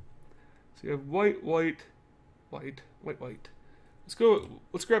 So you have white, white, white, white, white.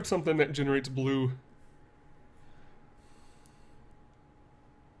 Let's grab something that generates blue.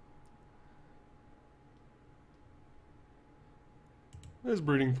 This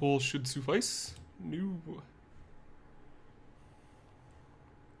breeding pool should suffice. New.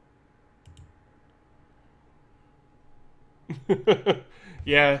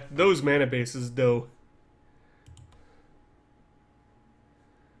 Yeah, those mana bases, though.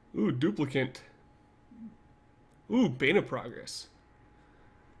 Ooh, duplicate. Ooh, Bane of Progress.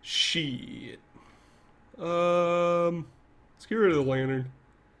 Shit. Let's get rid of the Lantern.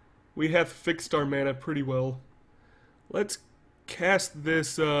 We have fixed our mana pretty well. Let's cast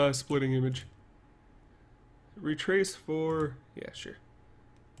this splitting image. Retrace for... yeah, sure.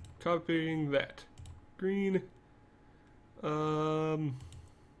 Copying that. Green.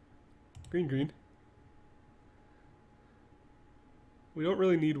 Green. We don't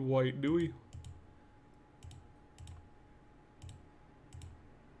really need white, do we?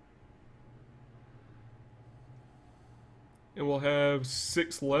 And we'll have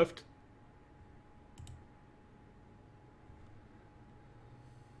 6 left.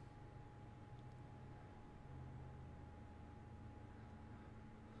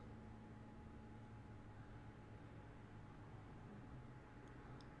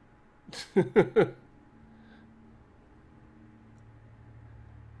 I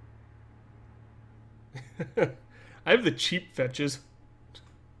have the cheap fetches.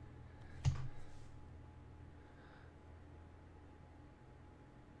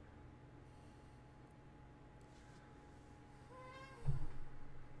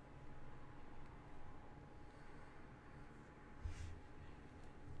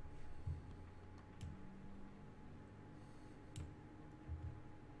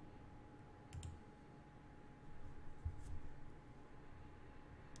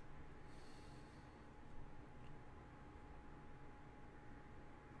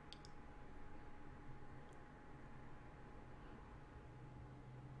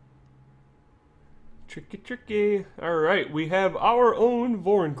 Tricky. Alright, we have our own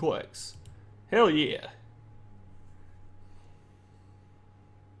Vorinclex. Hell yeah.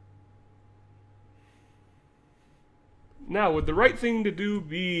 Now, would the right thing to do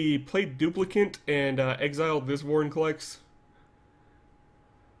be play duplicate and exile this Vorinclex?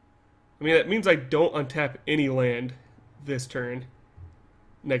 I mean, that means I don't untap any land this turn.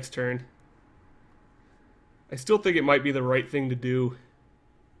 Next turn. I still think it might be the right thing to do.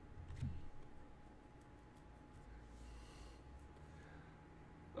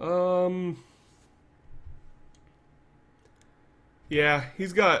 Yeah,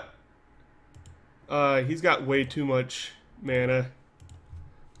 he's got way too much mana.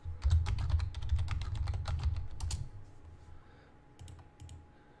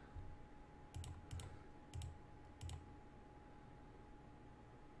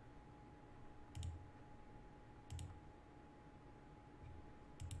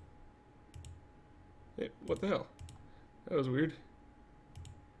 Hey, what the hell? That was weird.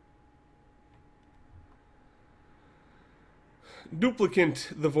 Duplicate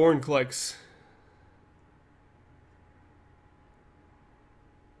the Vorinclex.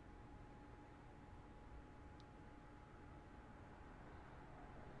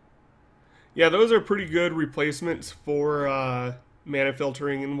 Yeah, those are pretty good replacements for mana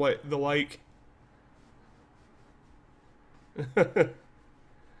filtering and what the like.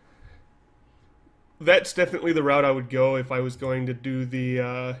 That's definitely the route I would go if I was going to do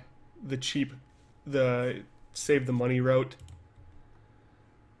the save the money route.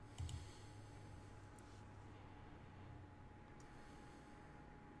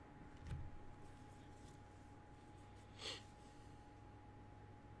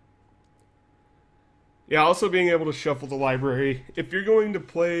 Yeah, also being able to shuffle the library. If you're going to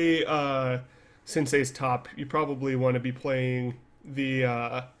play Sensei's Top, you probably want to be playing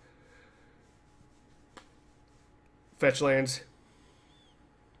the fetch lands.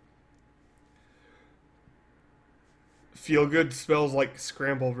 Feel good spells like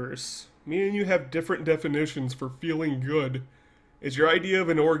Scrambleverse. Me and you have different definitions for feeling good. Is your idea of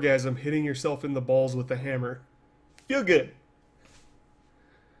an orgasm hitting yourself in the balls with a hammer? Feel good.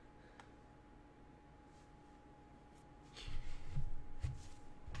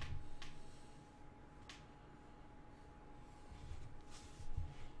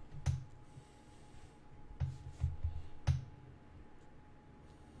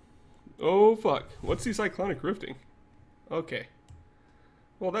 Oh fuck. What's the cyclonic rifting? Okay.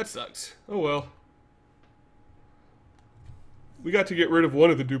 Well, that sucks. Oh well. We got to get rid of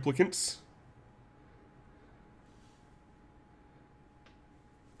one of the duplicates.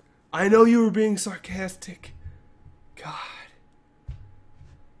 I know you were being sarcastic. God.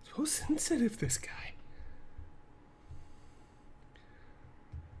 So sensitive, this guy.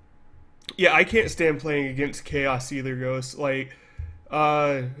 Yeah, I can't stand playing against Chaos either, Ghost. Like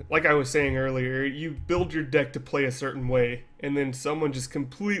I was saying earlier, you build your deck to play a certain way, and then someone just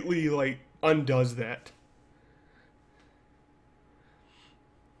completely, like, undoes that.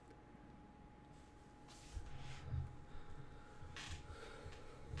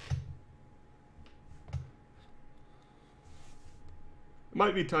 It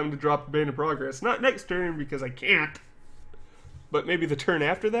might be time to drop the Bane of Progress. Not next turn because I can't. But maybe the turn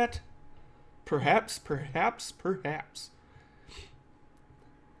after that? Perhaps, perhaps, perhaps.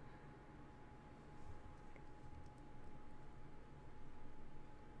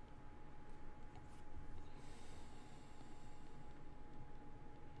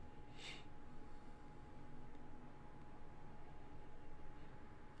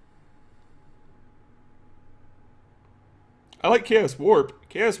 I like Chaos Warp.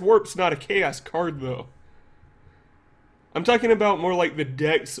 Chaos Warp's not a Chaos card, though. I'm talking about more like the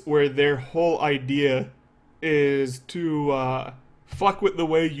decks where their whole idea is to fuck with the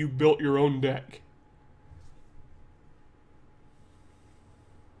way you built your own deck.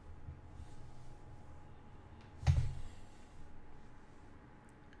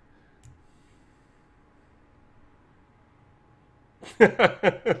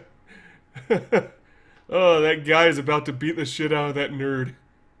 Oh, that guy is about to beat the shit out of that nerd.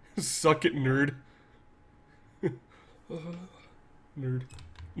 Suck it, nerd. Nerd.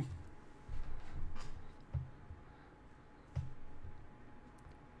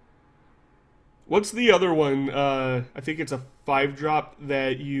 What's the other one? I think it's a 5-drop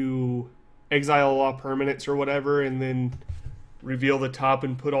that you exile all permanents or whatever, and then reveal the top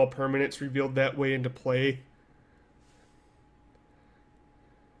and put all permanents revealed that way into play.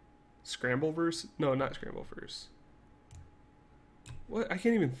 Scrambleverse? No, not Scrambleverse. What? I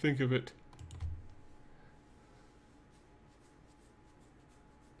can't even think of it.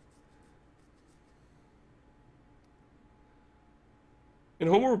 And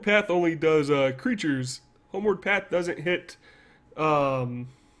Homeward Path only does creatures. Homeward Path doesn't hit all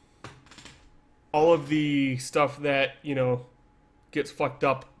of the stuff that, you know, gets fucked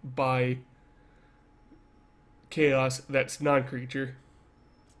up by chaos that's non-creature.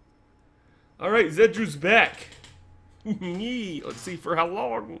 Alright, Zedruu's back. Let's see for how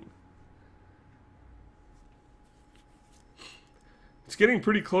long. It's getting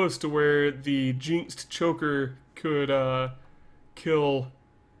pretty close to where the Jinxed Choker could kill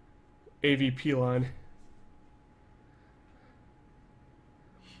AVP line.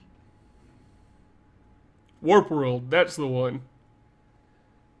 Warp World, that's the one.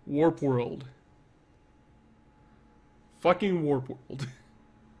 Warp World. Fucking Warp World.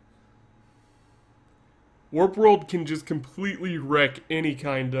 Warp World can just completely wreck any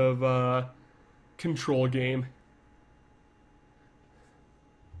kind of control game.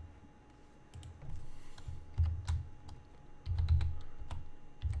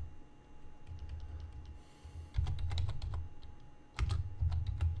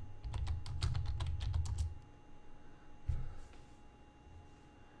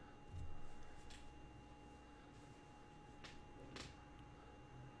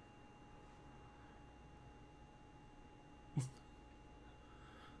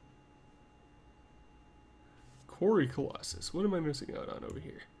 Quarry Colossus. What am I missing out on over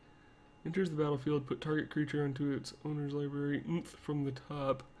here? Enters the battlefield, put target creature onto its owner's library. From the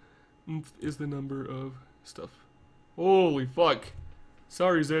top. Is the number of stuff. Holy fuck.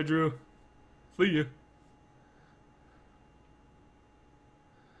 Sorry, Zedruu. See ya.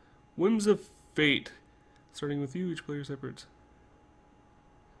 Whims of Fate. Starting with you, each player separates.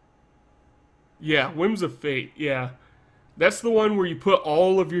 Yeah, Whims of Fate, yeah. That's the one where you put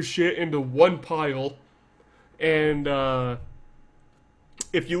all of your shit into one pile. And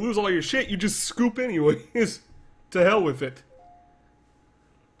if you lose all your shit, you just scoop anyways. To hell with it.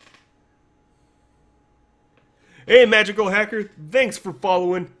 Hey, Magical Hacker. Thanks for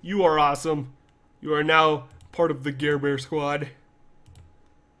following. You are awesome. You are now part of the Gare Bear squad.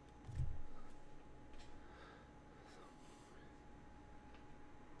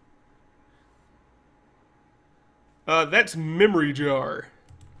 That's Memory Jar.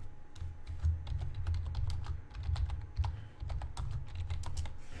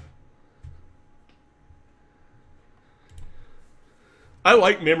 I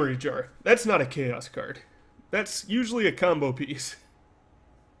like Memory Jar. That's not a Chaos card. That's usually a combo piece.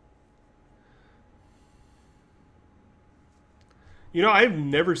 You know, I've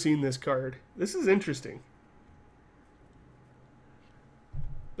never seen this card. This is interesting.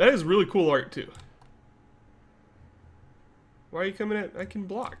 That is really cool art, too. Why are you coming at? I can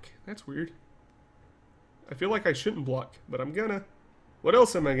block. That's weird. I feel like I shouldn't block, but I'm gonna. What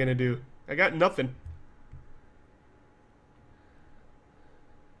else am I gonna do? I got nothing.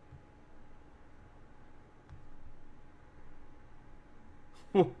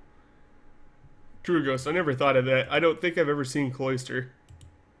 True Ghost, I never thought of that. I don't think I've ever seen Cloister.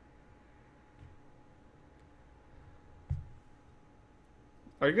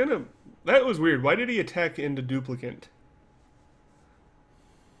 Are you gonna... That was weird. Why did he attack into Duplicant?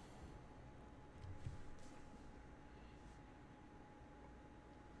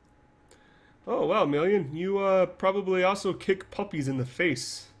 Oh, wow, Million. You probably also kick puppies in the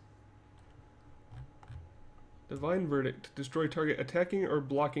face. Divine Verdict. Destroy target attacking or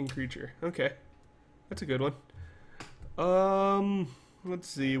blocking creature. Okay. That's a good one. Let's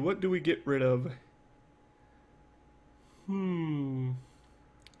see. What do we get rid of? You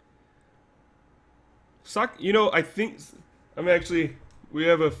know, I think... we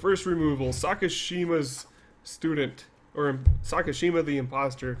have a first removal. Sakashima's student, or Sakashima the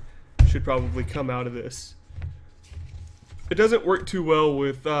imposter, should probably come out of this. It doesn't work too well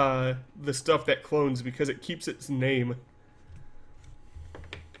with the stuff that clones because it keeps its name.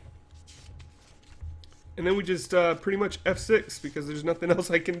 And then we just pretty much F6 because there's nothing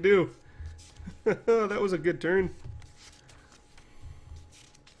else I can do. That was a good turn.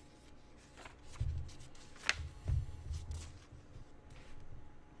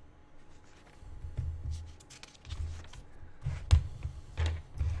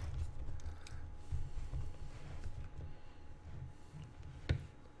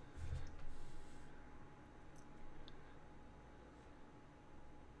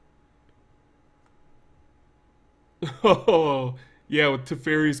 Oh, yeah, with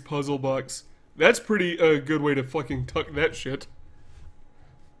Teferi's puzzle box. That's pretty good way to fucking tuck that shit.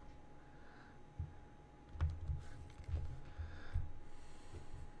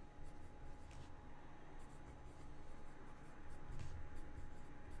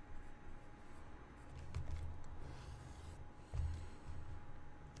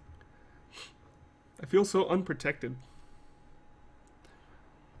 I feel so unprotected.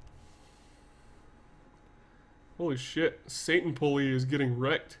 Holy shit, Satan Pulley is getting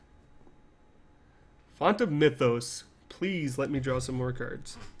wrecked. Font of Mythos. Please let me draw some more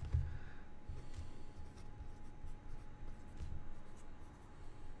cards.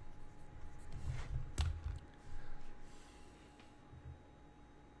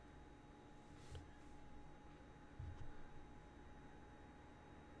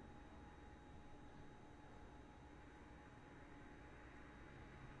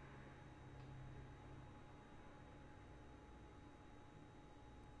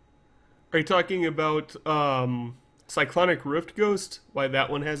 Are you talking about Cyclonic Rift Ghost? Why that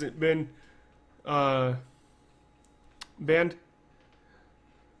one hasn't been banned?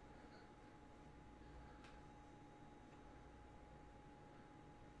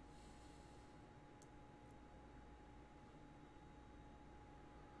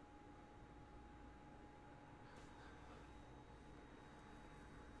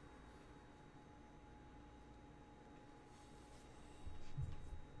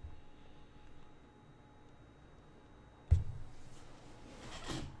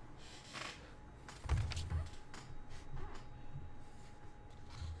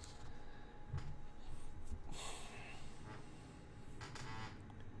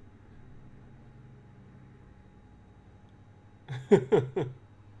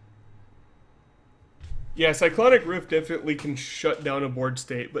 Yeah, Cyclonic Rift definitely can shut down a board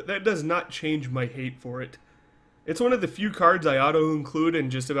state, but that does not change my hate for it. It's one of the few cards I auto-include in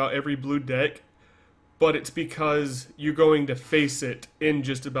just about every blue deck, but it's because you're going to face it in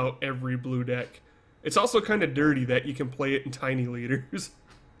just about every blue deck. It's also kind of dirty that you can play it in tiny leaders.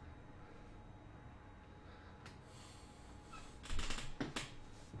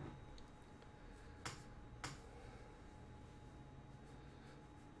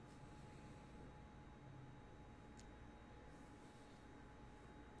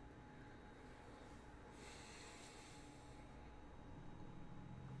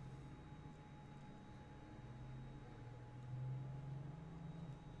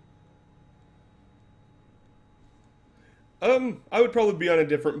 I would probably be on a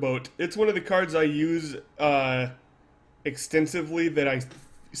different boat. It's one of the cards I use extensively that I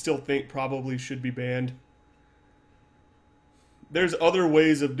still think probably should be banned. There's other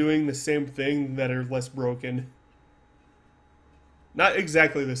ways of doing the same thing that are less broken. Not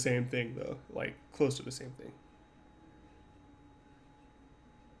exactly the same thing, though. Like, close to the same thing.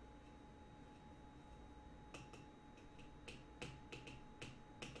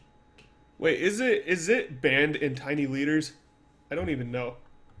 Wait, is it banned in tiny leaders? I don't even know.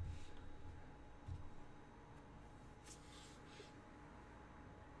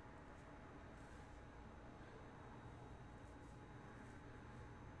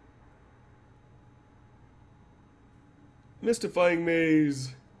 Mystifying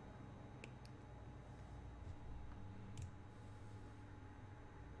Maze.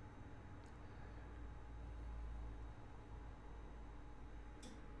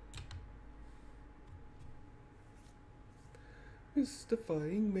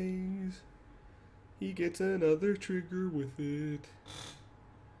 Mystifying Maze. He gets another trigger with it.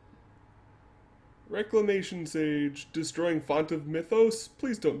 Reclamation Sage. Destroying Font of Mythos.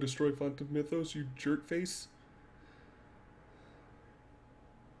 Please don't destroy Font of Mythos, you jerk face.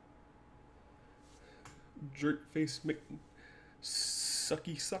 Jerk face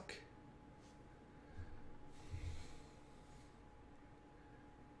sucky suck.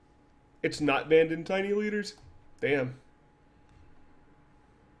 It's not banned in Tiny Leaders? Damn.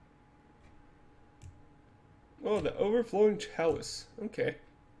 Oh, the Overflowing Chalice. Okay.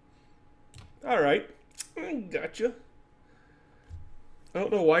 Alright. Gotcha. I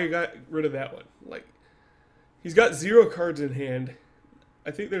don't know why you got rid of that one. Like, he's got 0 cards in hand.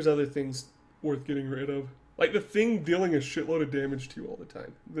 I think there's other things worth getting rid of. Like the thing dealing a shitload of damage to you all the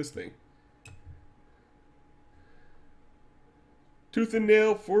time. This thing. Tooth and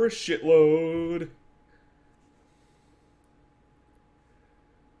nail for a shitload.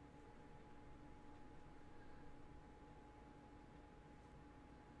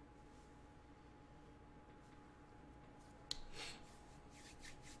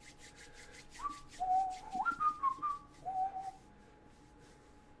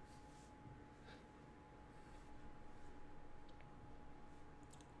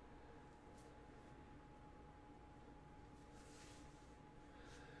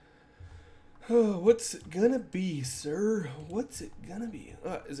 Oh, what's it gonna be, sir? What's it gonna be?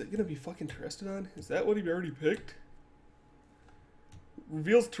 Is it gonna be fucking Terrestodon? Is that what he already picked?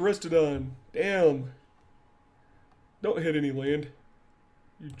 Reveals Terrestodon. Damn. Don't hit any land,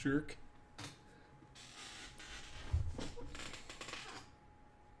 you jerk.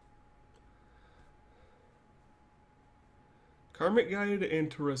 Karmic Guide and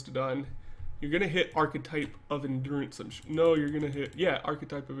Terrestodon. You're gonna hit Archetype of Endurance. No, you're gonna hit, yeah,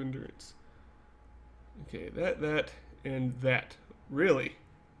 Archetype of Endurance. Okay, that, and that. Really?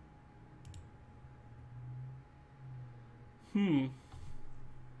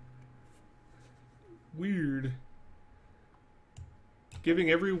 Weird. Giving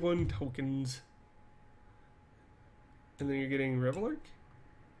everyone tokens. And then you're getting Revelark?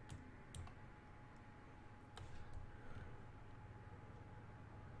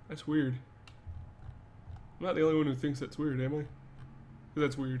 That's weird. I'm not the only one who thinks that's weird, am I?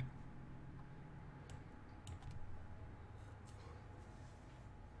 That's weird.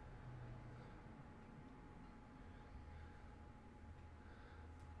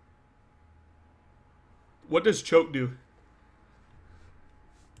 What does choke do?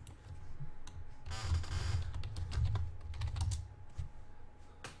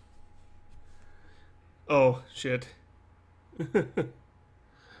 Oh, shit. And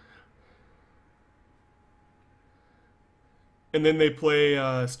then they play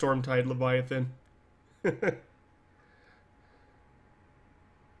Stormtide Leviathan.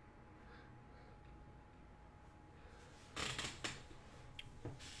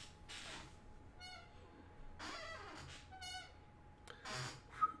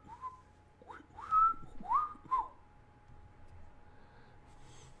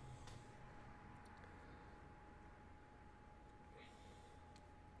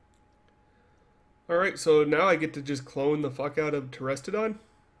 Alright, so now I get to just clone the fuck out of Terrestodon?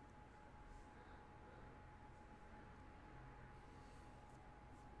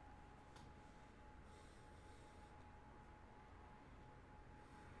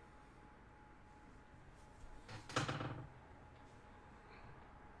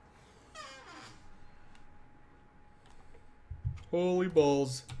 Holy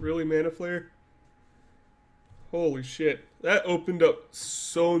balls. Really, Mana Flare? Holy shit. That opened up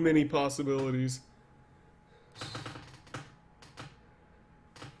so many possibilities.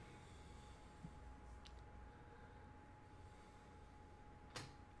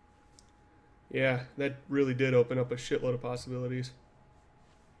 Yeah, that really did open up a shitload of possibilities.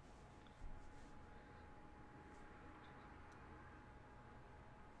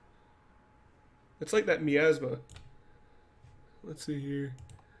 It's like that miasma. Let's see here.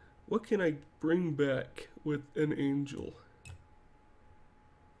 What can I bring back with an angel?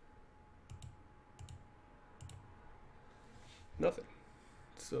 Nothing.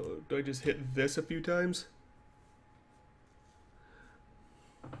 So, do I just hit this a few times?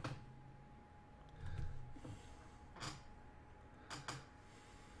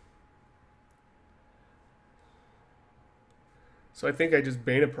 So I think I just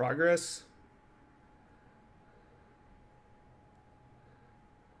Bane of Progress.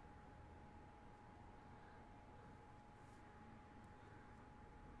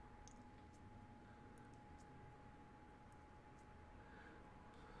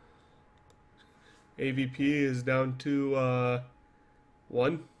 AVP is down to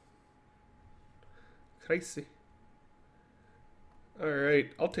 1. Crazy.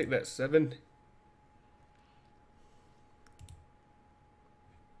 Alright, I'll take that 7.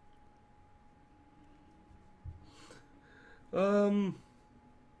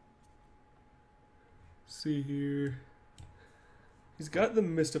 See here. He's got the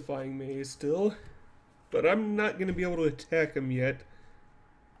mystifying maze still, but I'm not going to be able to attack him yet.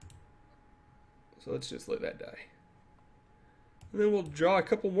 So let's just let that die. And then we'll draw a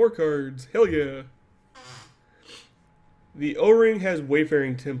couple more cards. Hell yeah. The O-Ring has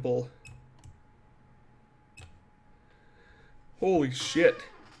Wayfaring Temple. Holy shit.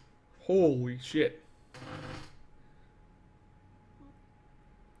 Holy shit.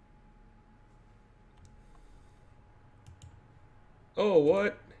 Oh,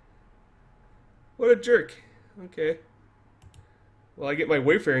 what? What a jerk. Okay. Well, I get my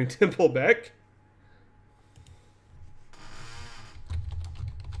Wayfaring Temple back.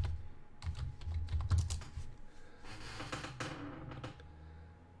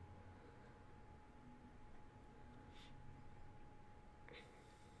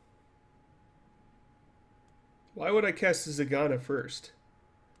 Why would I cast Zagana first?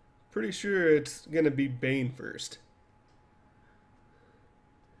 Pretty sure it's going to be Bane first.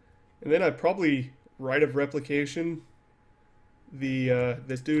 And then I'd probably Rite of Replication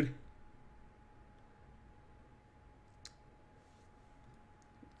this dude.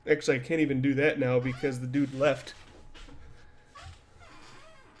 Actually, I can't even do that now because the dude left.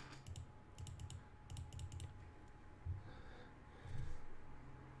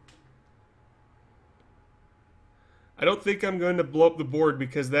 I don't think I'm going to blow up the board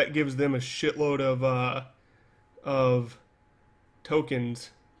because that gives them a shitload of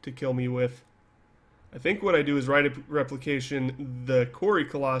tokens to kill me with. I think what I do is Rite of Replication the Quarry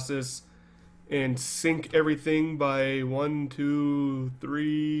Colossus and sink everything by 1, 2,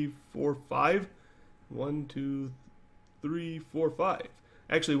 3, 4, 5. 1, 2, 3, 4, 5.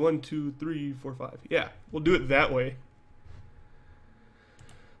 Actually, 1, 2, 3, 4, 5. Yeah, we'll do it that way.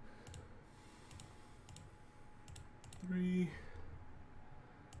 Three,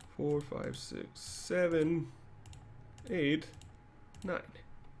 4, 5, 6, 7, 8, 9.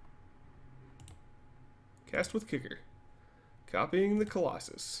 Cast with Kicker. Copying the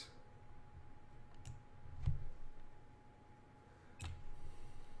Colossus.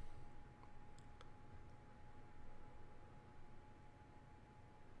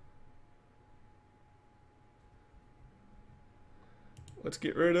 Let's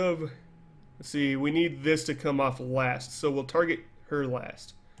get rid of... Let's see, we need this to come off last, so we'll target her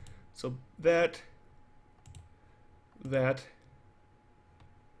last. So that, that,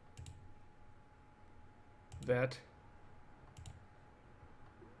 that,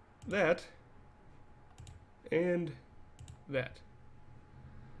 that, and that.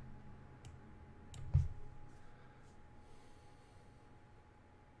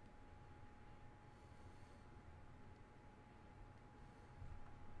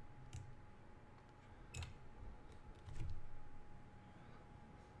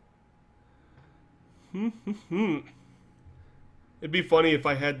 It'd be funny if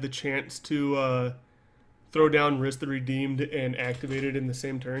I had the chance to throw down Risk the Redeemed and activate it in the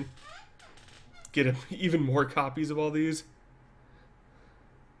same turn. Get even more copies of all these.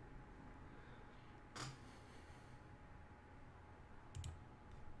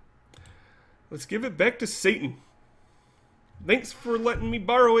 Let's give it back to Satan. Thanks for letting me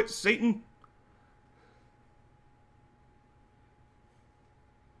borrow it, Satan.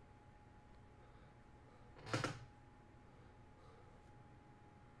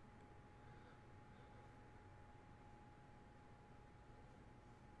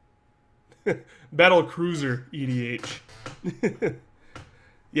 Battle Cruiser EDH.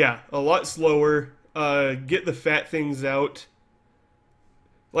 Yeah, a lot slower. Get the fat things out.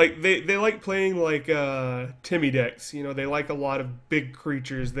 Like they like playing like Timmy decks. You know, they like a lot of big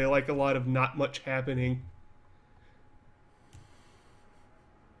creatures. They like a lot of not much happening.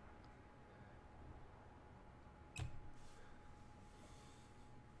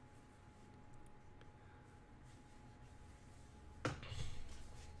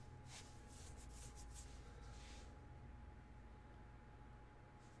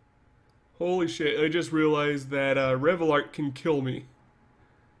 Holy shit, I just realized that Revelart can kill me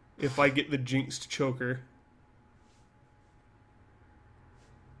if I get the Jinxed Choker.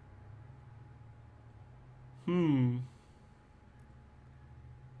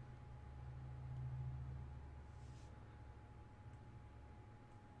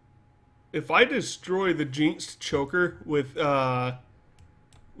 If I destroy the Jinxed Choker with the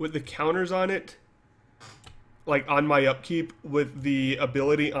counters on it, like on my upkeep with the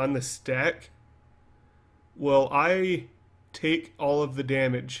ability on the stack, will I take all of the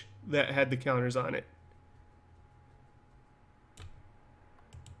damage that had the counters on it?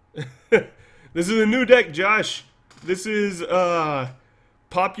 This is a new deck, Josh. This is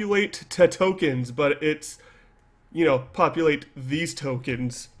populate to tokens, but it's, you know, populate these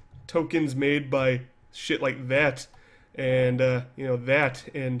tokens. Tokens made by shit like that. And, you know, that.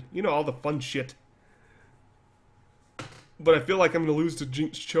 And, you know, all the fun shit. But I feel like I'm going to lose to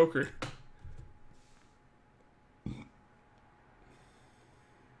Jinx Choker.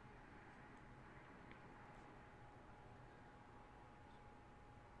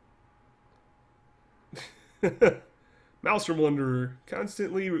 Maelstrom Wanderer.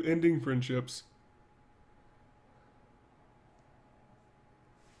 Constantly ending friendships.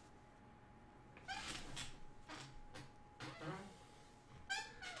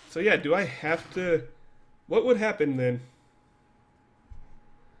 So yeah, do I have to... What would happen then?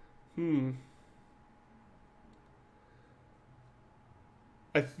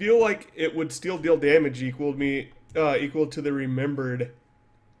 I feel like it would still deal damage equal to the remembered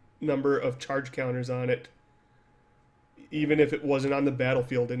number of charge counters on it, even if it wasn't on the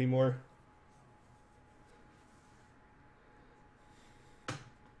battlefield anymore.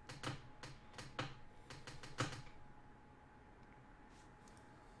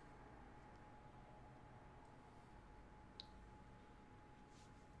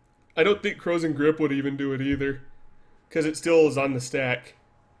 I don't think Crows and Grip would even do it either, because it still is on the stack.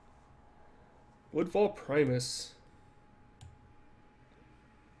 Woodfall Primus.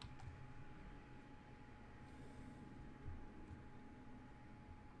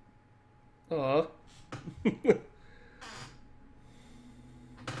 Aw.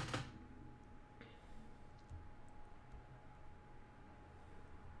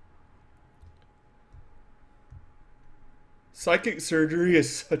 Psychic Surgery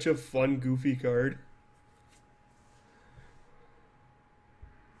is such a fun, goofy card.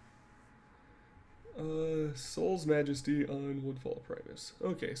 Soul's Majesty on Woodfall Primus.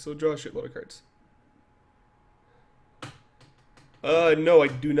 Okay, so draw a shitload of cards. No, I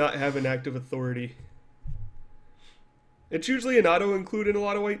do not have an active authority. It's usually an auto-include in a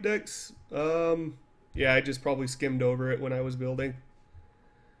lot of white decks. Yeah, I just probably skimmed over it when I was building.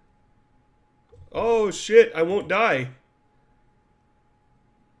 Oh, shit, I won't die.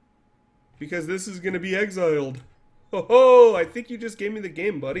 Because this is going to be exiled. Ho ho, I think you just gave me the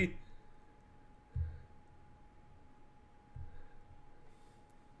game, buddy.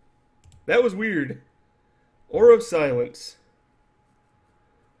 That was weird. Aura of Silence.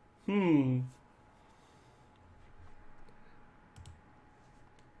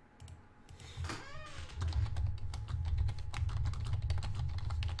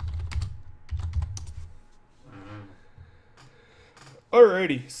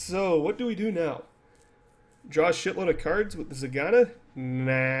 Alrighty, so what do we do now? Draw a shitload of cards with the Zagana?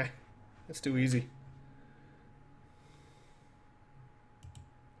 Nah, that's too easy.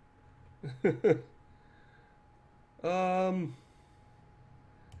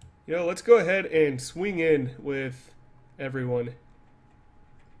 You know, let's go ahead and swing in with everyone.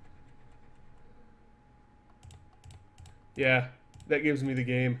 Yeah, that gives me the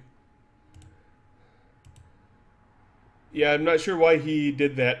game. Yeah, I'm not sure why he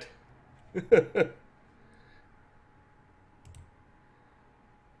did that.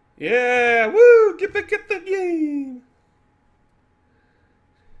 Yeah, woo! Get back at the game!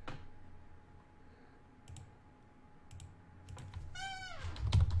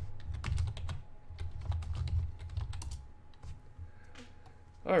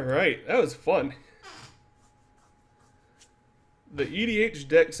 Alright, that was fun. The EDH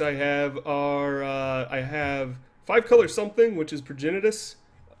decks I have are, I have 5-color something, which is Progenitus,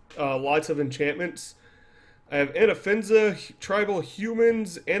 lots of enchantments. I have Anafenza, Tribal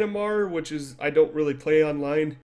Humans, Animar, which is, I don't really play online.